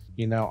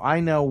 You know, I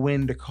know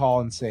when to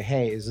call and say,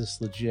 "Hey, is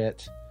this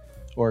legit?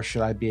 Or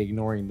should I be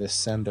ignoring this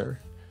sender?"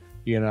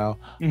 You know,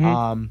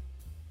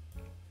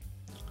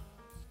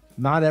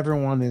 not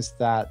everyone is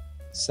that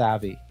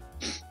savvy.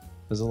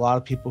 There's a lot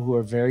of people who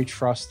are very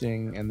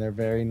trusting and they're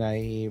very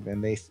naive,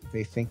 and they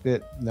think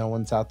that no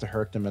one's out to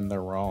hurt them, and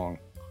they're wrong.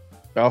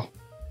 Oh,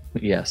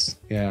 yes.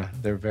 Yeah,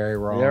 they're very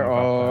wrong. There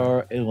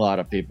are a lot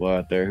of people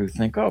out there who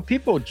think, oh,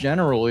 people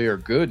generally are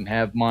good and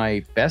have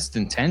my best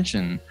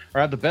intention,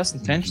 or have the best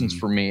intentions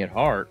for me at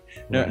heart.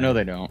 No, no,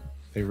 they don't.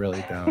 They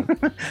really don't.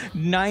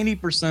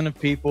 90% of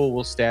people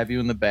will stab you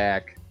in the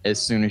back as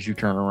soon as you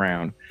turn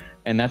around.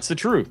 And that's the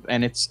truth.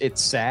 And it's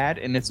sad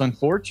and it's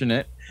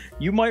unfortunate.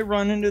 You might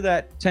run into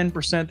that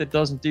 10% that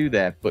doesn't do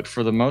that. But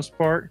for the most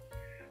part,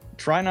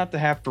 try not to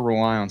have to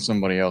rely on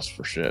somebody else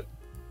for shit.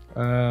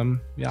 Yeah,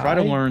 try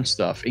to learn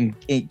stuff and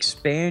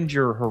expand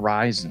your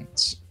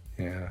horizons.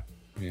 Yeah.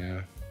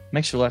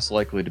 Makes you less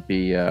likely to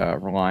be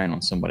relying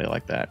on somebody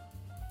like that.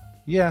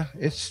 Yeah,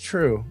 it's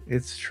true.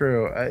 It's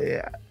true.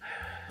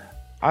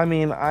 I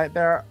mean,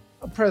 there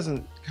a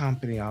present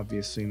company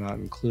obviously not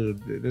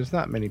included. There's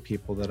not many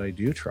people that I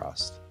do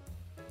trust.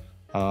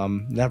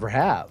 Never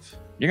have.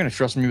 You're gonna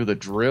trust me with a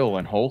drill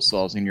and hole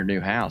saws in your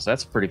new house?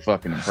 That's pretty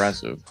fucking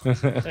impressive.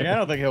 Like, I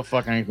don't think he'll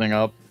fuck anything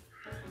up.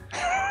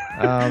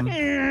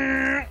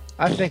 I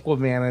think we'll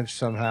manage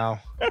somehow.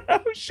 Oh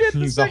shit!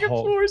 The second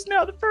floor is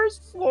now the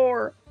first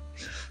floor.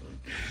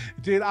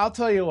 Dude, I'll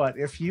tell you what.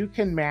 If you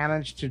can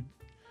manage to,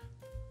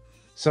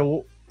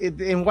 so.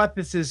 And what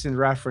this is in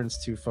reference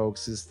to,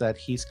 folks, is that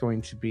he's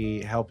going to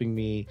be helping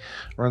me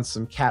run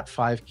some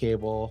Cat5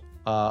 cable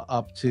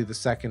up to the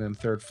second and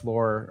third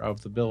floor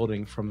of the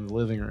building from the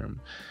living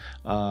room,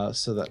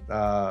 so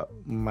that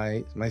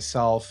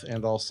myself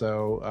and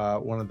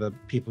also one of the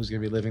people who's going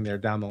to be living there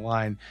down the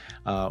line,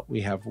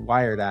 we have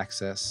wired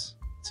access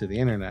to the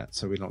internet,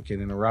 so we don't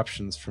get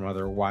interruptions from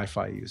other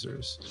Wi-Fi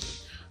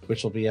users,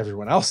 which will be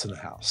everyone else in the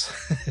house.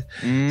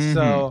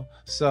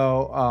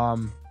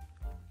 So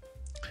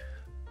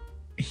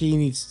he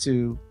needs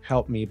to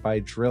help me by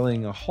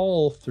drilling a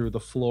hole through the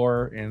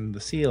floor and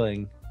the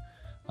ceiling.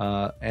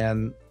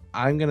 And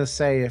I'm going to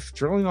say, if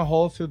drilling a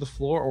hole through the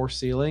floor or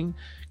ceiling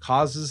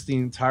causes the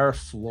entire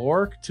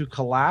floor to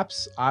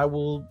collapse, I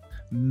will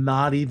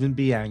not even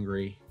be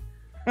angry.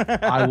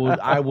 I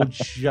will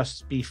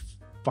just be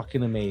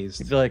fucking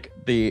amazed. I feel like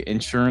the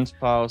insurance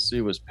policy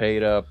was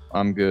paid up.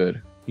 I'm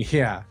good.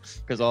 Yeah.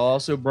 Because I'll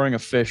also bring a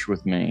fish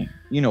with me.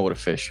 You know what a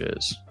fish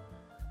is.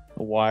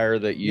 A wire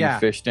that you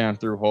fish down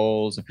through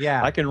holes.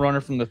 Yeah. I can run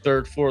it from the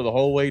third floor the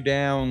whole way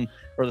down,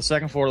 or the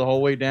second floor the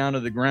whole way down to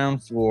the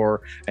ground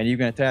floor, and you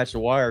can attach a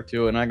wire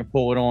to it, and I can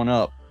pull it on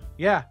up.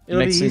 Yeah, it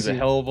makes things a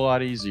hell of a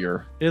lot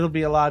easier. It'll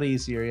be a lot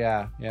easier,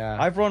 yeah.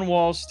 I've run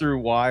walls through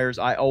wires.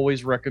 I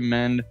always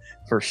recommend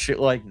for shit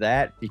like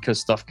that, because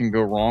stuff can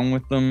go wrong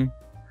with them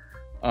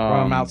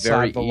outside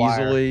very the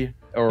easily. Wire.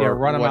 or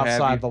run them what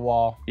have outside you. the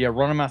wall. Yeah,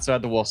 run them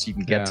outside the wall so you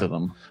can get to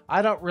them.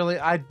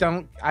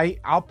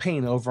 I'll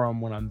paint over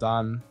them when I'm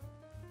done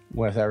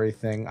with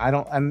everything.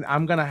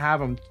 I'm gonna have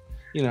them,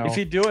 If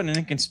you do it in an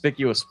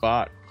inconspicuous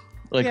spot,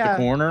 like the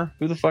corner,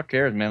 who the fuck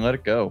cares, man? Let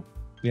it go.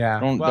 Yeah.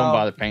 Don't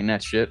bother painting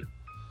that shit.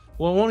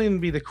 Well, it won't even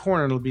be the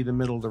corner. It'll be the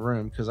middle of the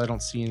room because I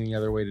don't see any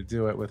other way to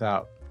do it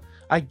without.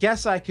 I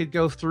guess I could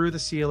go through the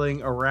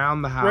ceiling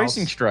around the house.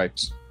 Racing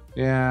stripes.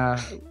 Yeah,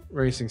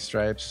 racing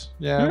stripes.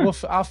 Yeah,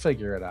 I'll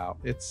figure it out.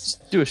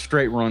 Just do a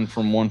straight run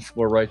from one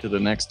floor right to the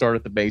next. Start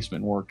at the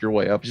basement, work your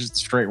way up. Just a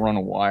straight run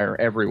of wire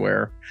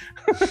everywhere.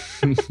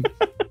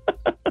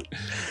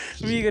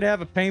 You could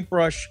have a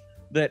paintbrush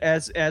that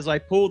as I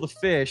pull the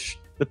fish,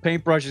 the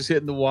paintbrush is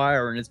hitting the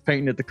wire and it's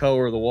painting at the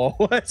color of the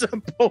wall as I'm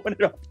pulling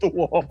it up the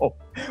wall.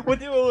 We'll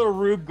do a little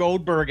Rube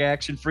Goldberg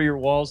action for your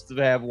walls to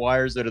have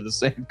wires that are the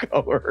same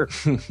color.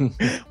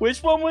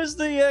 Which one was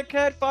the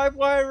Cat 5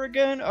 wire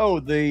again? Oh,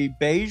 the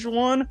beige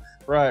one?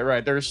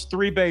 Right. There's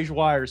 3 beige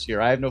wires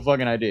here. I have no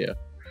fucking idea.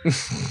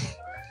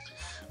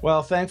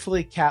 Well,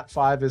 thankfully, Cat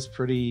 5 is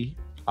pretty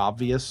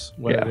obvious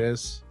what it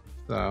is.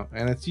 So,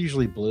 and it's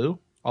usually blue,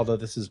 although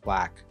this is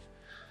black.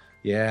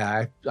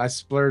 Yeah, I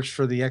splurged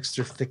for the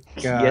extra thick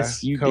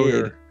yes, you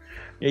coater.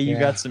 Did. Yeah,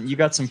 you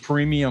got some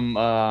premium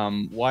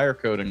wire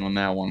coating on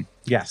that one.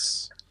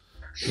 Yes,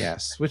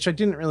 which I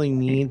didn't really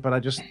need, but I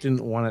just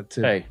didn't want it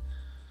to. Hey,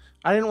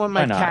 I didn't want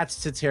my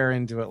cats to tear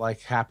into it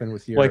like happened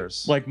with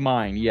yours. Like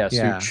mine, yes.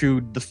 Yeah. Who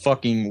chewed the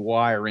fucking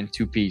wire in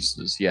 2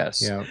 pieces,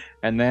 yes. Yeah.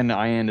 And then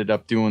I ended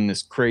up doing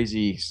this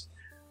crazy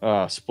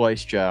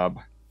splice job.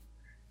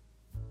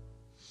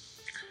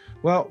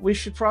 Well, we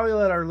should probably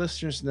let our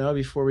listeners know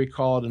before we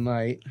call it a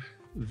night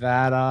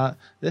that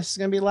this is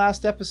going to be the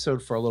last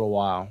episode for a little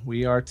while.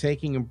 We are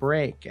taking a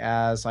break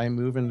as I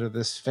move into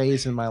this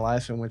phase in my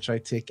life in which I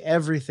take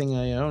everything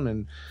I own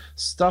and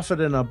stuff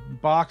it in a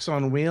box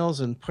on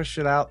wheels and push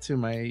it out to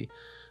my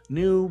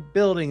new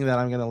building that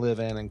I'm going to live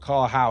in and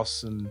call a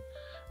house. And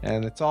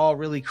it's all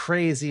really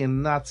crazy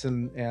and nuts.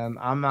 And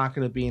I'm not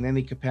going to be in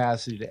any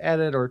capacity to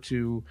edit or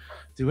to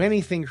do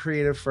anything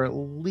creative for at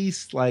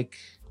least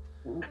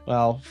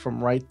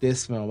from right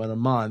this moment, a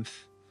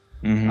month.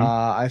 Mm-hmm.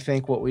 I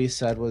think what we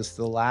said was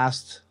the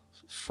last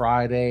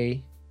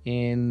Friday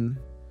in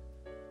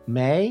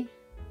May,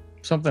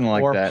 something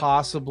like that, or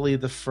possibly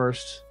the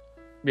first.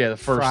 Yeah, the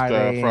first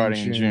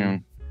Friday in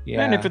June.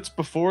 Yeah, and if it's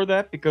before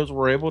that, because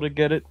we're able to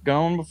get it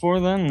going before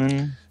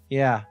then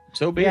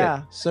so be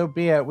it. So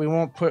be it. We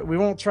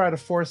won't try to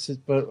force it,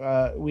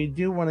 but we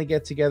do want to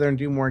get together and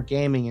do more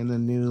gaming in the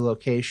new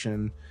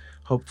location.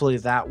 Hopefully,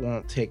 that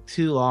won't take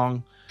too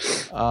long.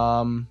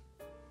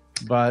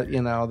 But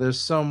there's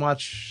so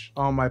much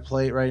on my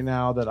plate right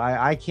now that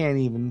I can't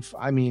even.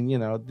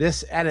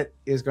 This edit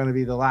is going to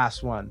be the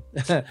last one.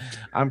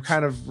 I'm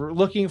kind of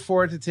looking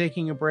forward to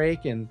taking a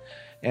break and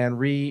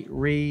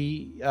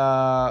re-meeting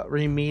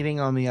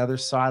on the other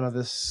side of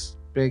this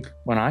big.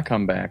 When I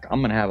come back,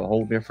 I'm gonna have a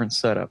whole different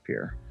setup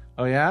here.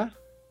 Oh yeah,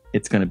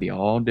 it's gonna be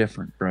all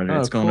different, brother.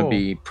 It's gonna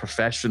be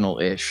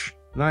professional-ish.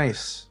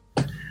 Nice.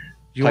 Pipe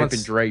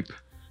and drape.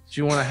 Do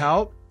you want to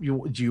help? Do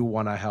you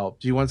want to help?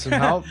 Do you want some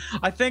help?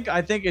 I think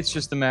it's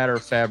just a matter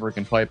of fabric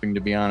and piping,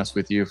 to be honest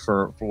with you.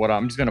 For what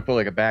I'm just gonna put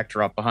like a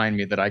backdrop behind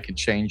me that I can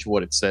change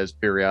what it says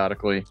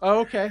periodically. Oh,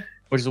 okay.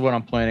 Which is what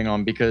I'm planning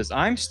on, because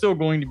I'm still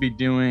going to be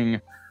doing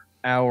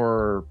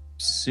our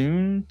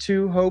soon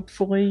to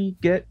hopefully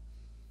get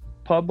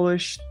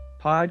published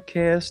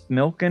podcast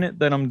Milking It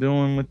that I'm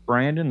doing with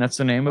Brandon. That's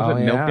the name of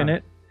it, Milking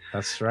It.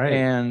 That's right.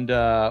 And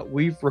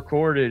we've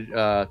recorded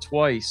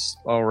twice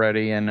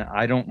already, and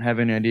I don't have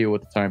any idea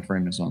what the time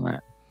frame is on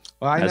that.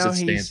 Well, I know it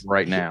stands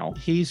right now.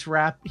 He's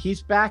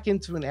back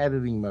into an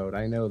editing mode.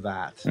 I know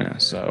that. Yeah,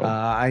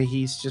 so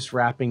he's just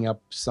wrapping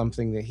up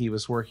something that he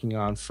was working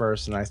on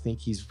first, and I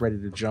think he's ready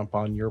to jump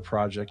on your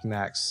project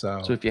next.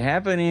 So if you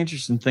have any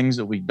interest in things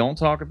that we don't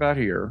talk about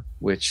here,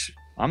 which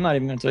I'm not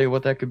even going to tell you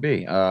what that could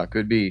be.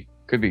 Could be.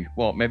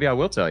 Well, maybe I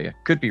will tell you.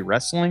 Could be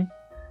wrestling.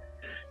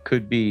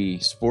 Could be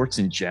sports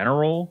in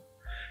general.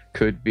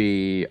 Could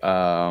be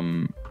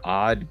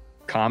odd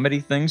comedy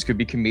things. Could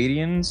be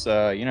comedians.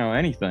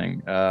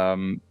 Anything.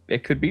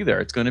 It could be there.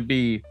 It's going to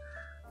be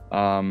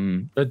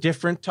a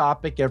different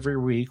topic every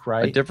week,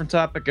 right? A different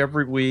topic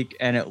every week,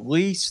 and at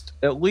least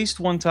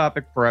one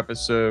topic per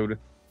episode.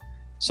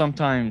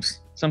 Sometimes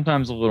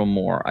a little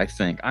more, I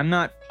think. I'm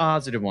not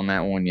positive on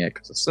that one yet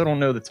because I still don't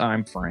know the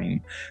time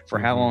frame for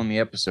how long the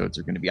episodes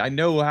are going to be. I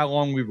know how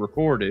long we've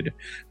recorded,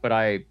 but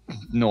I have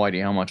no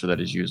idea how much of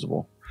that is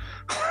usable.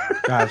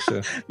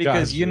 Gotcha.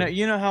 Because you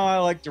know how I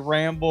like to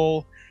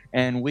ramble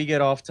and we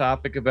get off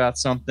topic about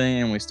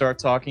something and we start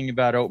talking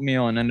about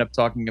oatmeal and end up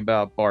talking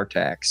about bar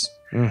tax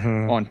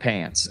on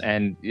pants,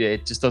 and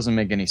it just doesn't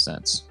make any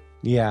sense.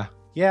 Yeah,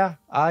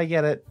 I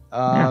get it.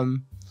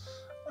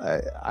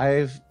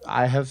 I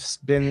have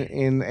been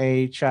in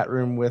a chat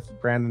room with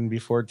Brandon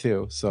before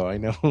too, so I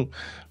know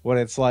what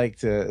it's like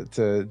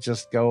to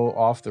just go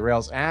off the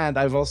rails. And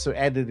I've also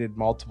edited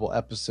multiple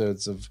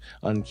episodes of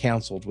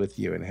Uncanceled with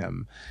you and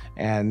him,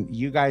 and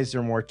you guys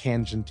are more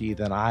tangenty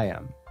than I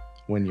am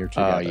when you're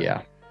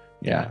together.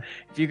 Yeah.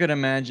 If you could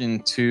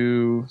imagine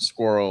two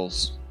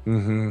squirrels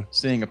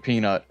seeing a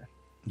peanut,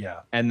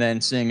 and then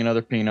seeing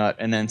another peanut,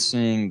 and then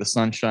seeing the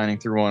sun shining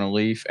through on a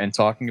leaf, and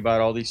talking about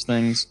all these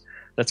things,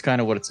 that's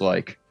kind of what it's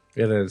like.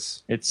 It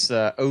is. It's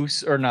not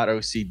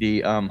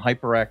OCD,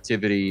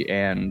 hyperactivity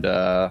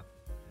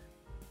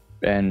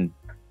and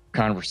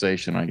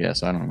conversation, I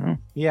guess. I don't know.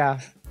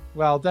 Yeah.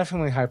 Well,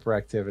 definitely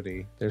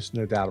hyperactivity. There's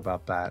no doubt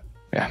about that.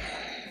 Yeah.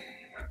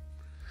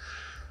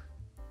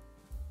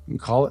 You can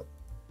call it.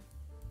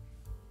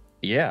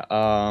 Yeah.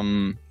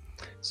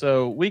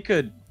 So we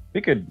could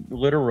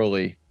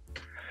literally,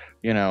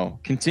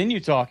 continue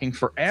talking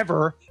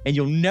forever, and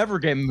you'll never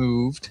get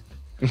moved.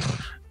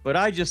 But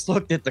I just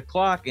looked at the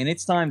clock, and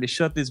it's time to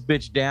shut this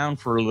bitch down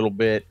for a little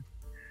bit,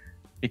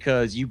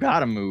 because you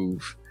gotta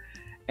move.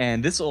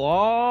 And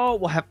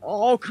we'll have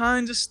all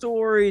kinds of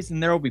stories,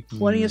 and there will be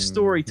plenty of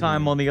story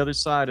time on the other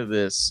side of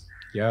this.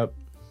 Yep.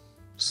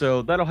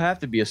 So that'll have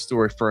to be a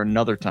story for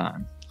another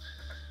time.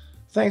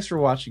 Thanks for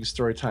watching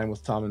Storytime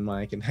with Tom and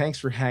Mike, and thanks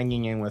for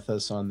hanging in with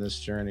us on this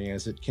journey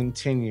as it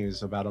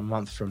continues about a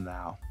month from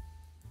now.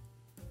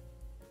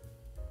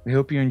 We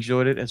hope you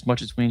enjoyed it as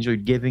much as we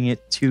enjoyed giving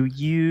it to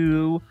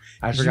you.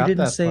 I forgot you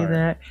didn't that say part.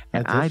 that,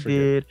 and I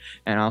did.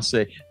 And I'll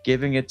say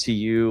giving it to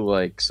you,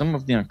 like some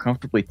of the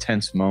uncomfortably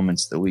tense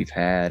moments that we've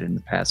had in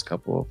the past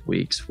couple of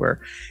weeks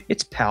where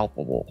it's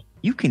palpable.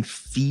 You can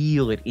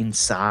feel it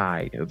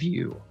inside of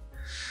you.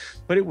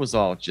 But it was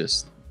all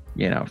just,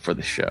 for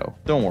the show.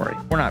 Don't worry.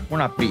 We're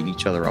not beating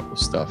each other up with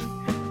stuff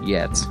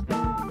yet.